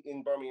anybody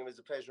in Birmingham has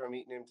the pleasure of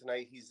meeting him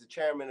tonight, he's the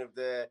chairman of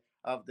the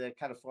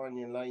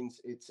Californian Lions.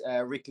 It's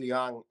Rick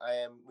Leong.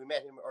 We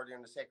met him earlier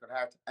in the Sacred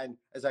Heart, and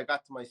as I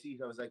got to my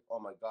seat, I was like, oh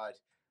my God,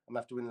 I'm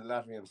after winning the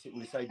lottery. I'm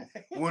sitting beside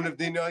one of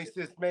the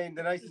nicest men,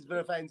 the nicest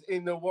Villa fans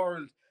in the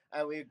world,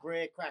 and we had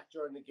great crack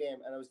during the game,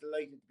 and I was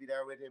delighted to be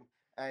there with him.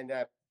 And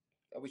I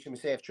wish him a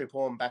safe trip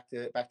home back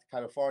to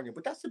California.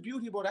 But that's the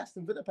beauty about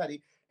Aston Villa,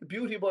 Paddy. The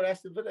beauty about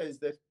Aston Villa is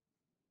that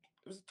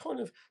there was a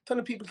ton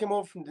of people came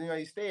over from the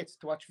United States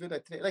to watch Villa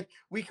today. Like,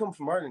 we come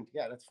from Ireland,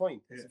 yeah, that's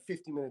fine. It's a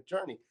 50-minute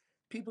journey.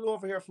 People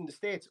over here from the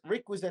States.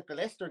 Rick was at the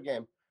Leicester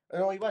game.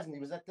 No, he wasn't.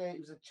 He was at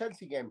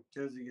Chelsea game.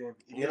 He missed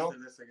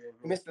the Leicester game.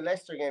 He missed the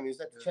Leicester game. He was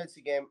at the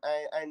Chelsea game,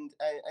 and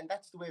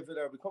that's the way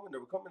Villa are becoming.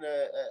 They're becoming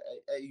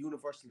a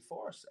universal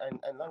force, and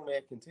long may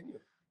it continue.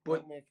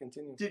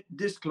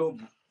 This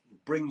club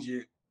brings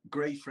you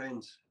great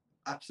friends,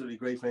 absolutely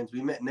great friends.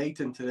 We met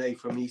Nathan today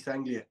from East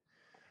Anglia.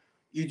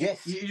 You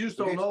just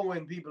don't know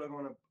when people are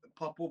going to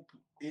pop up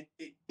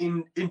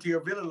into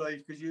your Villa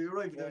life, because you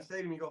arrive at the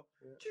stadium and you go,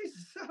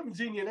 Jesus, I haven't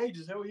seen you in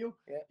ages. How are you?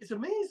 Yeah. It's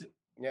amazing.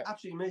 Yeah,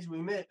 absolutely amazing.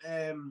 We met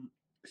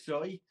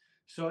Soy.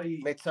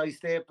 Met Soy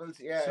Staples.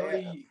 Yeah.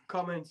 Soy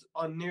comments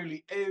on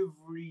nearly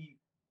every.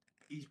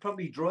 He's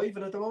probably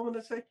driving at the moment,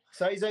 I'd say.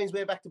 Soy's on his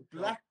way back to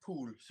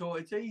Blackpool. So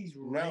I'd say he's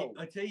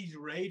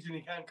raging.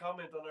 He can't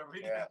comment on our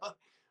video. Yeah.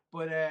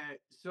 But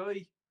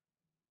Soy,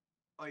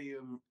 I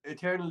am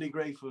eternally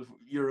grateful.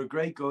 You're a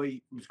great guy.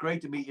 It was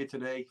great to meet you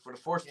today for the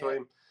first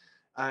time,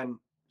 and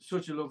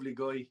such a lovely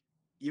guy.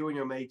 You and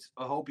your mates.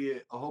 I hope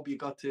you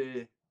got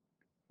to.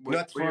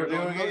 Nuts for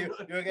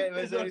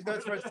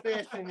nuts for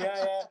station.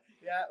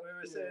 Yeah. We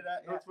were saying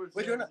that. Well,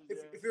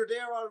 if you're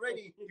there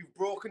already, you've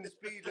broken the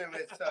speed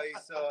limit,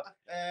 so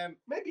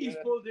maybe he's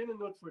pulled in a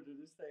Nutford at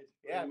this stage.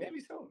 Yeah, maybe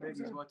so.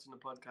 Maybe he's watching the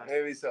podcast.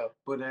 Maybe so.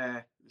 But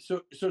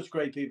such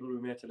great people we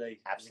met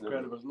today. Absolutely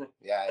incredible, isn't it?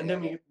 Yeah. And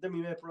then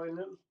we met Brian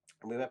Little.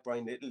 We met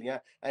Brian Little, yeah.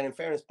 And in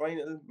fairness, Brian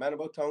Little, man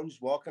about town,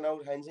 just walking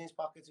out, hands in his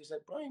pockets. We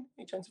said, Brian,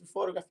 any chance of a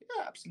photograph?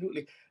 Yeah,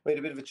 absolutely. We had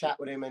a bit of a chat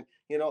with him, and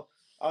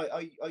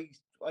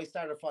I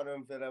started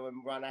following Villa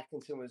when Ron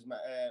Atkinson was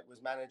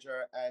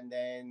manager, and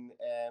then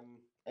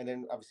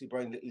obviously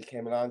Brian Little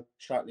came along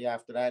shortly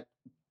after that.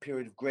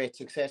 Period of great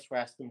success for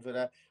Aston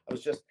Villa.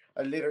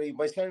 I literally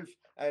myself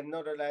and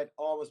another lad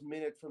almost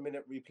minute for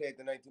minute replayed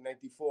the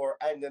 1994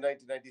 and the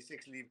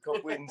 1996 League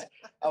Cup wins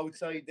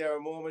outside there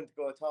a moment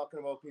ago, talking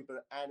about people,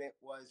 and it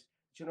was,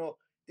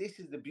 this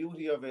is the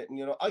beauty of it.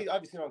 And I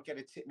obviously don't get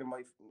it sitting in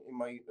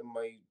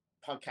my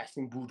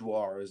podcasting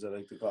boudoir, as I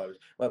like to call it,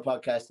 my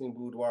podcasting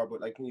boudoir.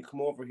 But like, when you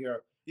come over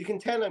here, you can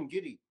tell I'm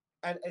giddy,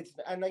 and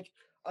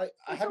I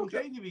haven't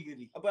okay to be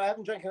giddy, but I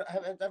haven't drank a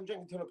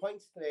ton of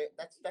pints today.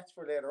 That's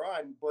for later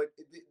on. But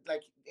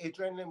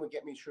adrenaline would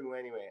get me through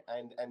anyway.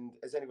 And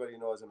as anybody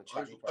knows, I'm a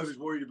chatty person. I was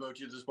worried about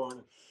you this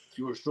morning.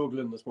 You were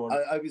struggling this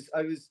morning.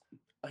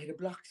 I had a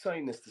blocked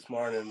sinus this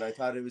morning, and I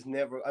thought it was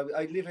never.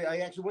 I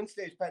actually one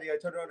stage, Paddy, I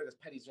turned around and goes,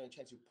 Paddy's there any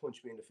chance you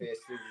punch me in the face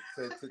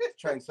to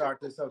try and sort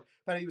this out.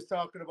 Paddy was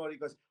talking about it, he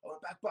goes, I'm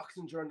back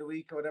boxing during the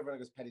week or whatever, and I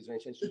goes, Paddy's there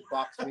any chance you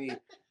box me,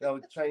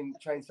 try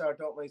and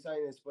sort out my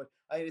sinus. But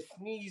I had a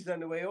sneeze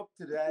on the way up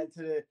to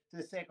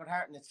the Sacred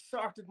Heart, and it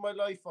sorted my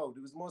life out.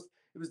 It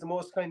was the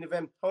most kind of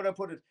how do I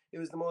put it? It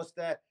was the most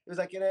it was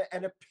like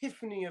an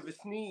epiphany of a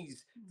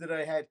sneeze that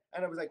I had,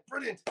 and I was like,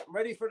 brilliant, I'm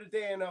ready for the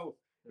day now.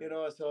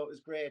 So it was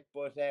great,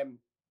 but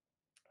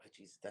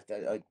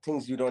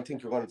things you don't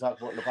think you're going to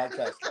talk about in the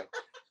podcast,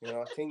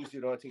 things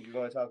you don't think you're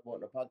going to talk about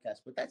in the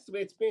podcast. But that's the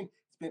way it's been.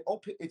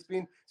 It's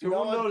been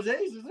one of those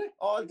days, isn't it?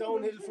 All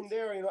downhill from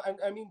there, and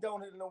I mean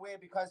downhill in a way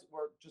because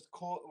we're just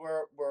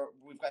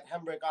we've got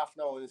handbrake off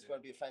now, and it's going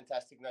to be a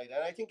fantastic night.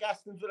 And I think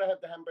Aston Villa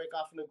have the handbrake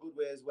off in a good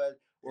way as well.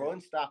 We're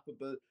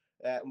unstoppable.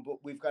 But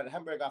we've got a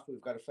handbrake off.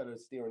 We've got a fellow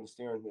steering the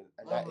steering wheel,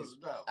 and that is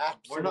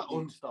absolutely. We're not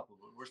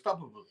unstoppable. We're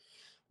stoppable.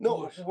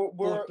 No,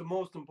 but the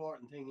most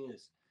important thing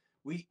is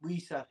we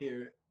sat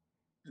here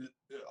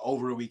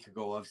over a week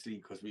ago, obviously,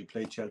 because we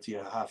played Chelsea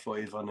at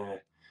 5:30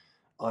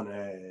 on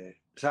a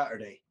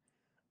Saturday,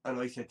 and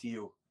I said to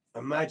you,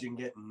 imagine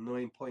getting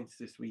 9 points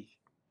this week.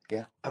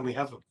 Yeah, and we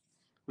have them.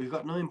 We've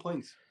got 9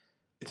 points.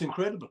 It's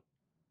incredible.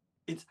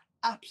 It's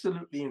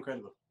absolutely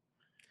incredible.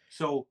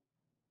 So,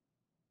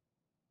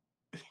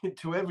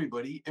 to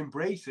everybody,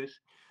 embrace it.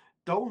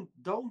 Don't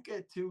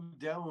get too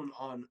down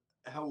on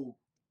how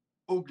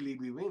ugly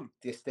we win.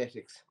 The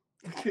aesthetics.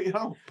 You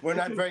know, we're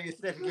not very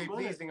aesthetically doesn't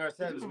matter. pleasing It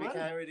ourselves. doesn't We matter.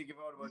 can't really give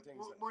out about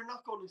things. We're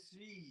not going to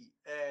see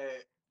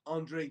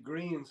Andre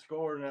Green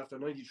scoring after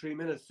 93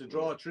 minutes to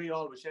draw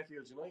 3-3 with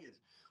Sheffield United.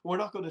 We're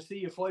not going to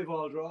see a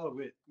 5-5 draw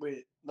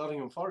with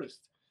Nottingham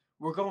Forest.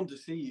 We're going to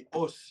see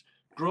us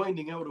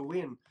grinding out a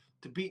win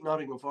to beat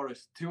Nottingham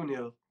Forest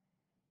 2-0.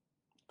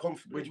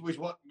 Comfortably. Which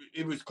what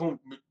it was.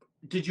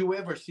 Did you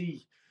ever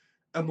see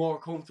a more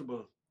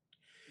comfortable?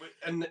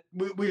 And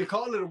we'll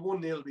call it a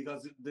 1-0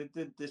 because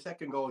the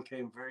second goal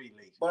came very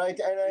late. But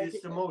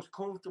it's the most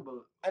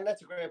comfortable. And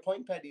that's a great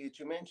point, Paddy, that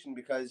you mentioned,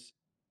 because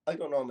I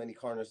don't know how many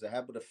corners they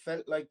had, but it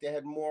felt like they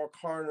had more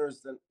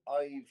corners than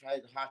I've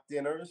had hot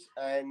dinners.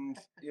 And,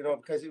 you know,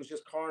 because it was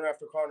just corner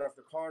after corner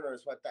after corner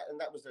is what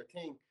that was their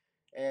thing.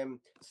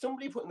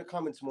 Somebody put in the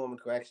comments a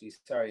moment ago, actually,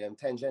 sorry, I'm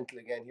tangential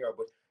again here,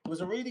 but it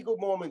was a really good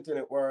moment in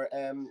it where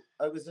I think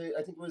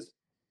it was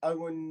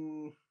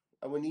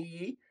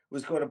Awoniyi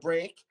was going to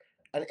break,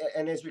 and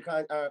Ezri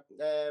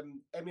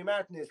Emmy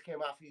Martinez came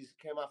off his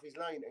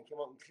line and came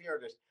out and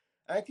cleared it.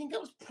 And I think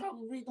that was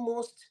probably the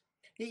most.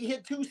 He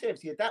had 2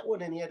 saves. He had that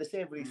one, and he had a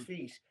save with his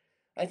feet.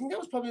 I think that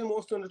was probably the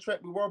most under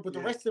threat we were. But the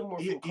rest of them were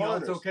from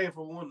corners. He also came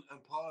for one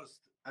and paused,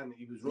 and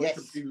he was right.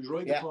 He was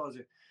right to pause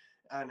it,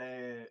 and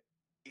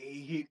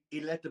he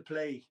let the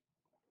play.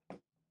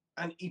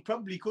 And he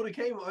probably could have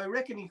came. I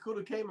reckon he could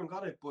have came and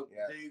got it, but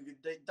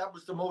that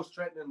was the most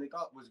threatening they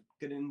got, was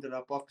getting into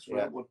that box for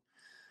that one.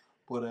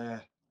 But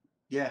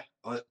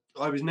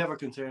I was never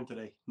concerned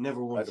today.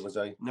 Never once. Neither was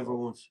I. Never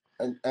once.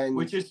 And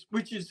which is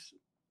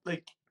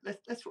like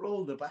let's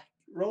roll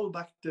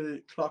back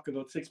the clock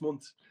about 6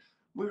 months.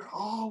 We're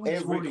always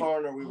every worried.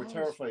 corner we were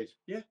terrified.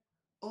 Yeah,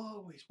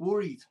 always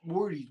worried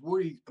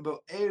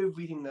about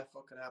everything that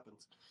fucking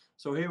happens.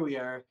 So here we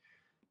are,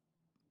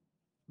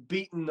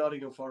 beating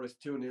Nottingham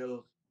Forest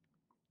 2-0.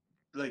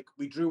 Like,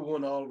 we drew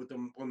 1-1 with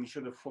them when we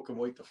should have fucking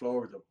wiped the floor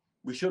with them.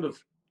 We should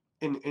have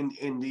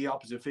in the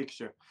opposite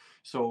fixture.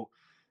 So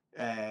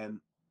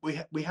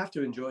we have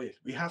to enjoy it.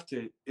 We have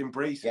to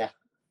embrace it.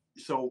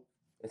 So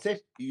that's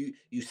it.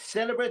 You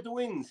celebrate the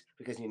wins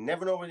because you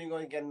never know when you're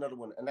going to get another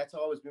one, and that's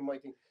always been my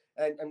thing.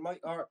 And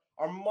our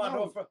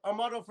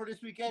motto for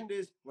this weekend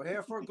is we're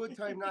here for a good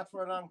time, not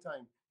for a long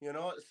time. You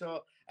know.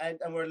 So and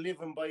we're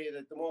living by it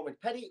at the moment.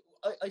 Paddy,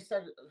 I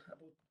started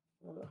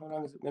how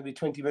long is it? Maybe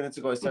 20 minutes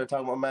ago. I started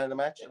talking about man of the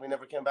match, and we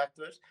never came back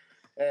to it.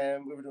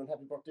 We were doing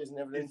happy birthdays and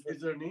everything.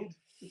 Is there a need?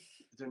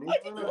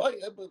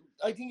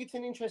 I think it's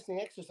an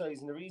interesting exercise,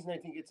 and the reason I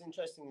think it's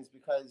interesting is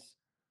because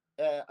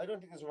I don't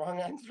think there's a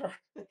wrong answer.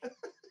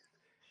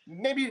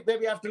 maybe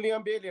after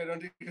Leon Bailey, I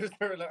don't think there's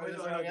a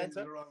wrong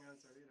answer.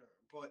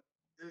 But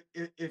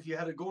if you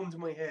had a gun to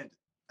my head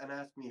and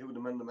asked me who the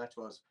man of the match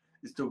was,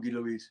 it's Dougie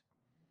Luiz.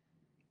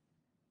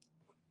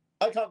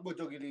 I'll talk about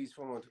Dougie Luiz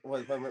for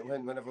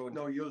whenever.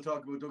 No, you'll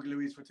talk about Dougie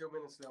Luiz for 2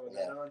 minutes now.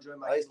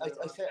 I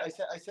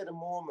said a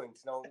moment.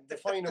 Now,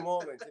 define a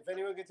moment. If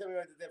anyone can tell me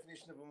what the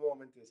definition of a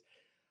moment is.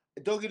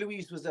 Dougie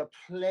Luiz was a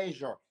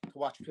pleasure to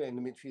watch play in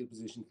the midfield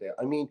position today.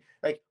 I mean,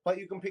 like, what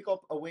you can pick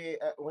up away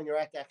when you're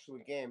at the actual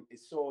game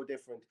is so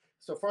different.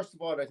 So, first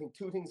of all, I think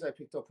 2 things I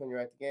picked up when you're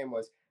at the game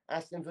was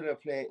Aston Villa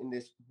play in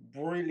this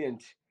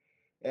brilliantly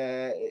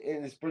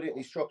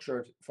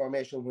structured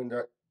formation when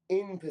they're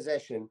in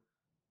possession.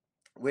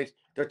 With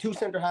their 2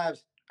 centre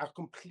halves are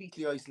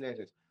completely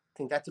isolated. I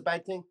think that's a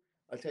bad thing.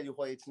 I'll tell you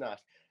why it's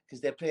not.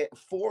 Because they play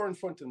 4 in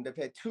front of them. They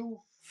play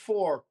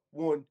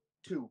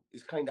 2-4-1-2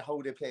 is kind of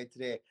how they played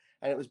today.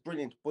 And it was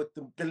brilliant. But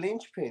the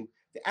linchpin,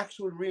 the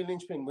actual real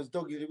linchpin was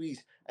Dougie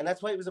Luiz. And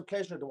that's why it was a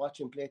pleasure to watch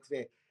him play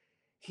today.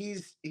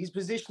 His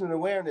position and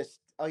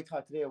awareness, I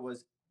thought today,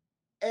 was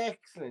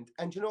excellent.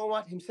 And you know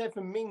what? Himself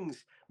and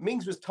Mings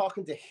was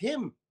talking to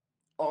him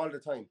all the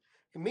time.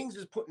 Mings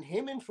was putting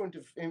him in front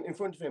of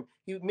him.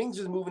 Mings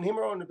was moving him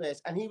around the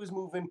place, and he was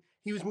moving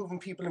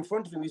people in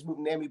front of him. He was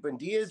moving Emi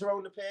Buendia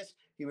around the place.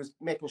 He was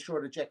making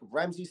sure that Jacob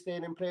Ramsey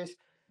stayed in place,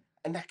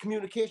 and that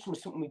communication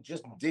was something we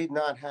just did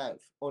not have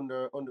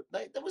under.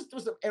 Like, there was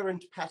some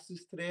errant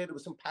passes today. There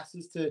was some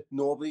passes to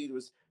nobody. There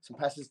was some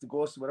passes to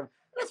Ghost or whatever.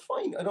 That's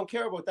fine. I don't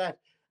care about that.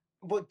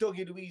 But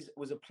Dougie Luiz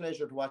was a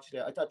pleasure to watch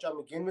today. I thought John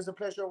McGinn was a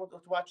pleasure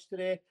to watch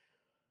today.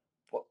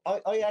 But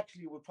I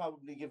actually would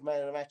probably give man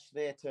of the match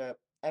today to.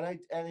 And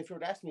if you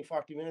were asking me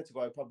 40 minutes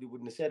ago, I probably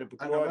wouldn't have said it.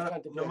 But no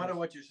matter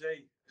what you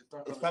say,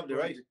 it's probably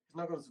right. It's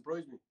not going to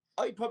surprise me.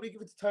 I'd probably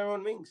give it to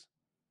Tyrone Mings.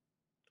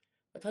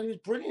 I thought he was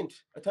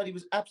brilliant. I thought he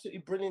was absolutely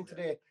brilliant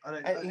today.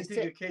 And I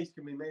think a case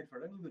can be made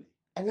for anybody.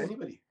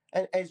 Anybody.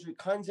 And Ezri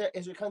Konsa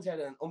had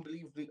an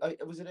unbelievably.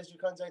 Was it Ezri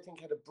Konsa? I think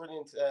had a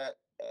brilliant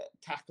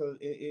tackle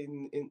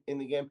in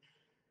the game.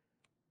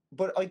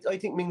 But I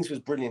think Mings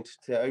was brilliant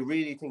today. I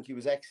really think he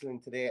was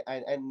excellent today.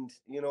 And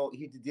you know,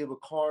 he had to deal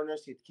with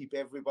corners. He had to keep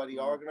everybody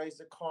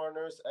organised at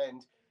corners.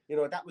 And, you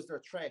know, that was their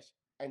threat.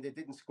 And they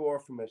didn't score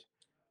from it.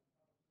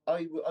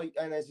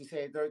 And as you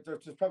say, there's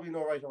probably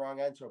no right or wrong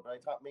answer. But I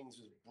thought Mings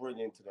was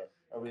brilliant today.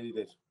 I really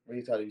did. I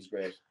really thought he was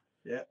great.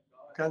 Yeah.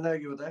 Can't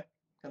argue with that.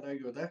 Can't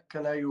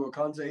argue with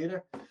Konsa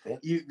either. Yeah.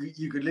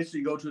 You could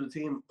literally go through the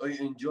team. I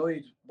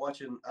enjoyed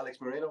watching Alex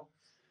Moreno.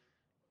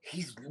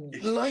 He's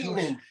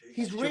lightning.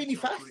 He's really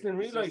fast in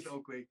real life. So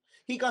quick.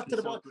 He got to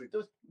the ball. quick.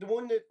 The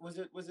one that was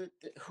it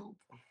who?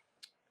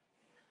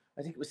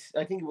 I think it was.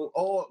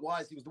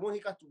 He was the one he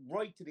got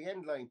right to the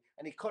end line,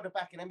 and he cut it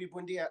back, and Emi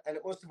Buendia, and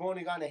it must have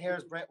only gone a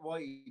hair's breadth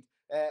wide.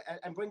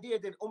 And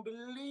Buendia did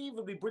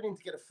unbelievably brilliant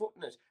to get a foot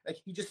in it. Like,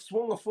 he just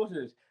swung a foot at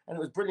it, and it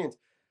was brilliant.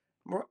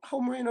 How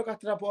Moreno got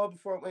to that ball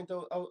before it went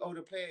out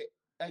of play?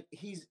 Like,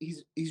 he's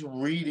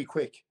really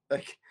quick.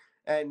 Like,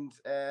 and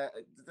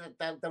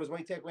that was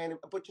my takeaway.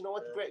 But you know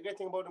what? The great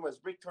thing about him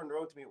was Rick turned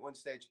around to me at one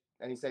stage,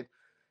 and he said,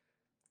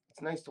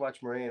 "It's nice to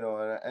watch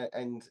Moreno,"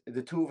 and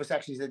the two of us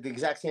actually said the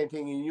exact same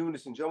thing in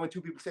unison. You know, when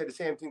two people say the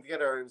same thing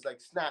together, it was like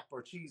snap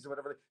or cheese or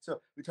whatever.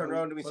 So we turned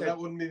around and we said, "That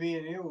wouldn't be me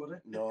and you, would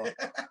it?" No,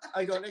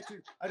 I don't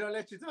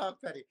let you talk,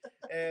 Paddy.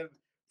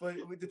 But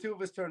the two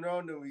of us turned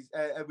around and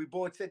we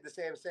both said the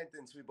same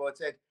sentence. We both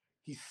said,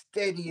 "He's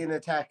steady in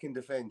attack and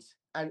defence,"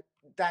 and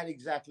that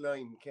exact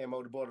line came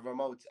out of both of our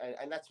mouths,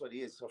 and that's what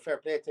he is. So fair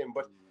play to him.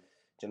 But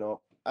you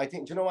know, I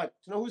think, do you know what?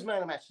 Do you know who's man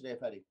of the match today,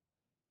 Paddy?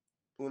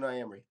 Unai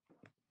Emery.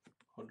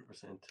 100%.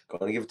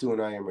 Going to give it to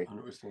Unai Emery.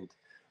 100%. I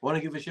want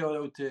to give a shout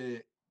out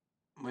to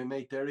my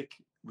mate Derek,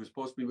 who was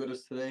supposed to be with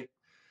us today.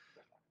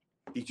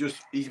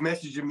 He's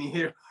messaging me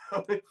here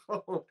on my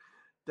phone.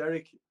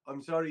 Derek,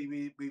 I'm sorry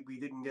we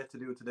didn't get to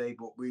do it today,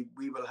 but we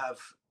will have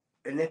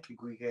an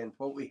epic weekend,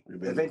 won't we?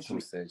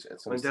 Eventually,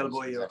 when Del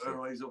Boy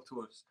arrives up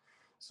to us.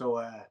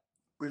 So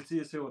we'll see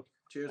you soon.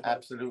 Cheers.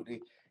 Absolutely.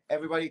 Man.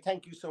 Everybody,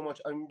 thank you so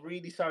much. I'm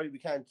really sorry we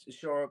can't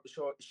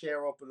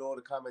share up a load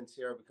of comments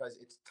here because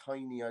it's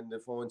tiny on the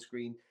phone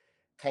screen.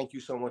 Thank you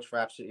so much for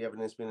absolutely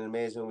everything. It's been an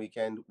amazing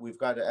weekend. We've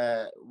got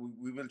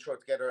we will throw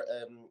together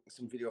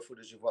some video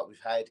footage of what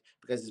we've had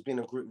because it's been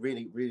a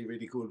really, really,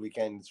 really cool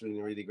weekend. It's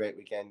really, really great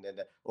weekend, and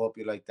I hope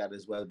you like that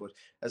as well. But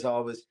as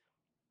always,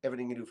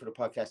 everything you do for the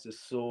podcast is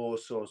so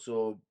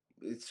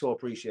it's so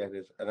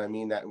appreciated, and I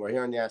mean that. And we're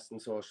here on the Aston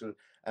Social,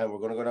 and we're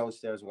going to go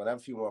downstairs. We're going to have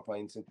a few more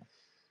pints.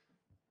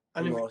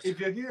 And if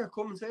you're here,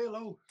 come and say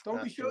hello.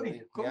 Don't be shy.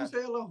 Come and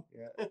say hello.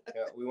 Yeah.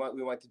 We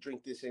want to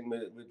drink this in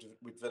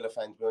with Villa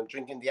fans. We want to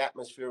drink in the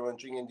atmosphere. We want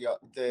to drink in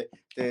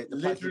the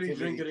literally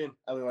drink it in.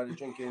 And we want to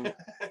drink in.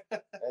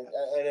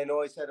 and I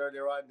know I said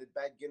earlier on that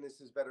bad Guinness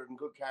is better than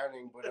good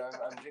carling, but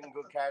I'm drinking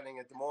good carling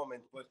at the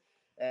moment. But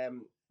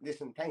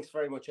listen, thanks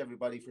very much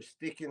everybody for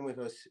sticking with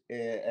us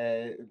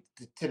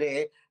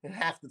today. And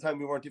half the time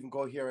we weren't even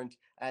coherent,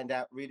 and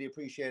really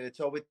appreciate it.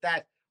 So with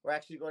that, we're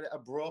actually going to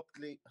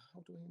abruptly.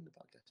 How do I end the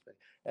podcast?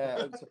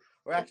 So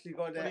we're actually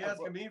going to. What are you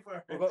asking me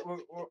for?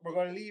 We're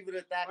going to leave it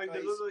at that.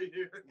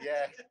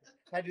 Yeah,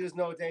 Paddy doesn't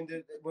know then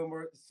that when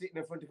we're sitting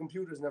in front of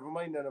computers, never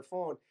mind on a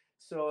phone.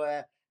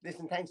 So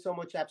listen, thanks so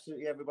much,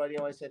 absolutely everybody.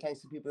 I want to say thanks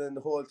to people in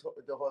the whole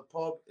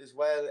pub as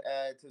well,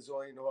 to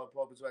Zoe in the whole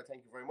pub as well.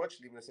 Thank you very much.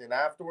 Leaving us in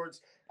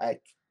afterwards.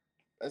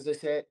 As I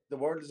say, the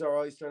world is our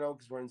oyster now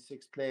because we're in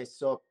 6th place.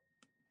 So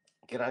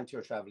get onto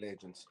your travel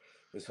agents.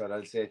 That's what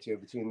I'll say to you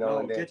between now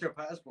and then. Get your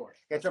passport.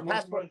 Get your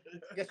passport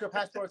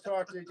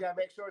sorted. Yeah,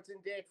 make sure it's in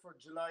date for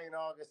July and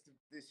August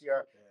this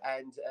year,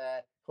 and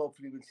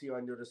hopefully we'll see you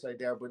on the other side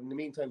there. But in the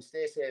meantime,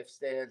 stay safe,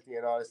 stay healthy,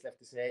 and all that's left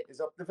to say is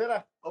up the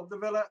Villa. Up the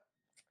Villa.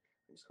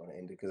 I'm just going to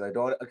end it because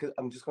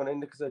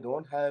I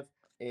don't have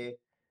a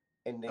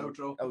ending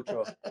outro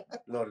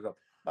loaded up.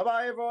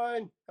 Bye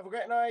everyone. Have a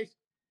great night.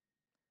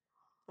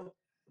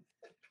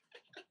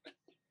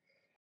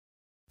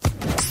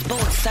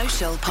 Sports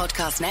Social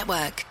Podcast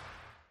Network.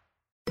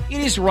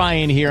 It is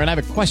Ryan here, and I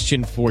have a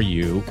question for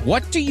you.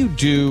 What do you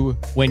do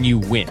when you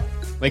win?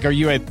 Like, are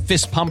you a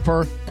fist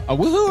pumper, a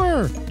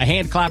woohooer, a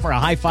hand clapper, a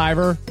high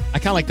fiver? I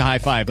kind of like the high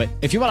five, but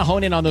if you want to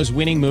hone in on those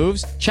winning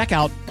moves, check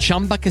out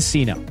Chumba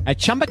Casino. At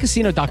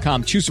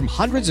ChumbaCasino.com, choose from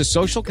hundreds of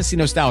social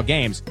casino-style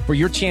games for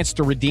your chance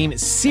to redeem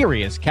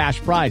serious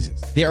cash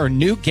prizes. There are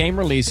new game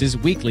releases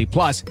weekly,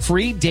 plus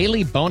free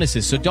daily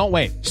bonuses, so don't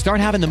wait. Start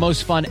having the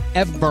most fun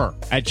ever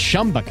at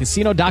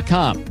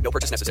ChumbaCasino.com. No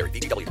purchase necessary.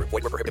 VGW. Void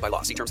where prohibited by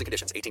law. See terms and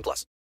conditions. 18+.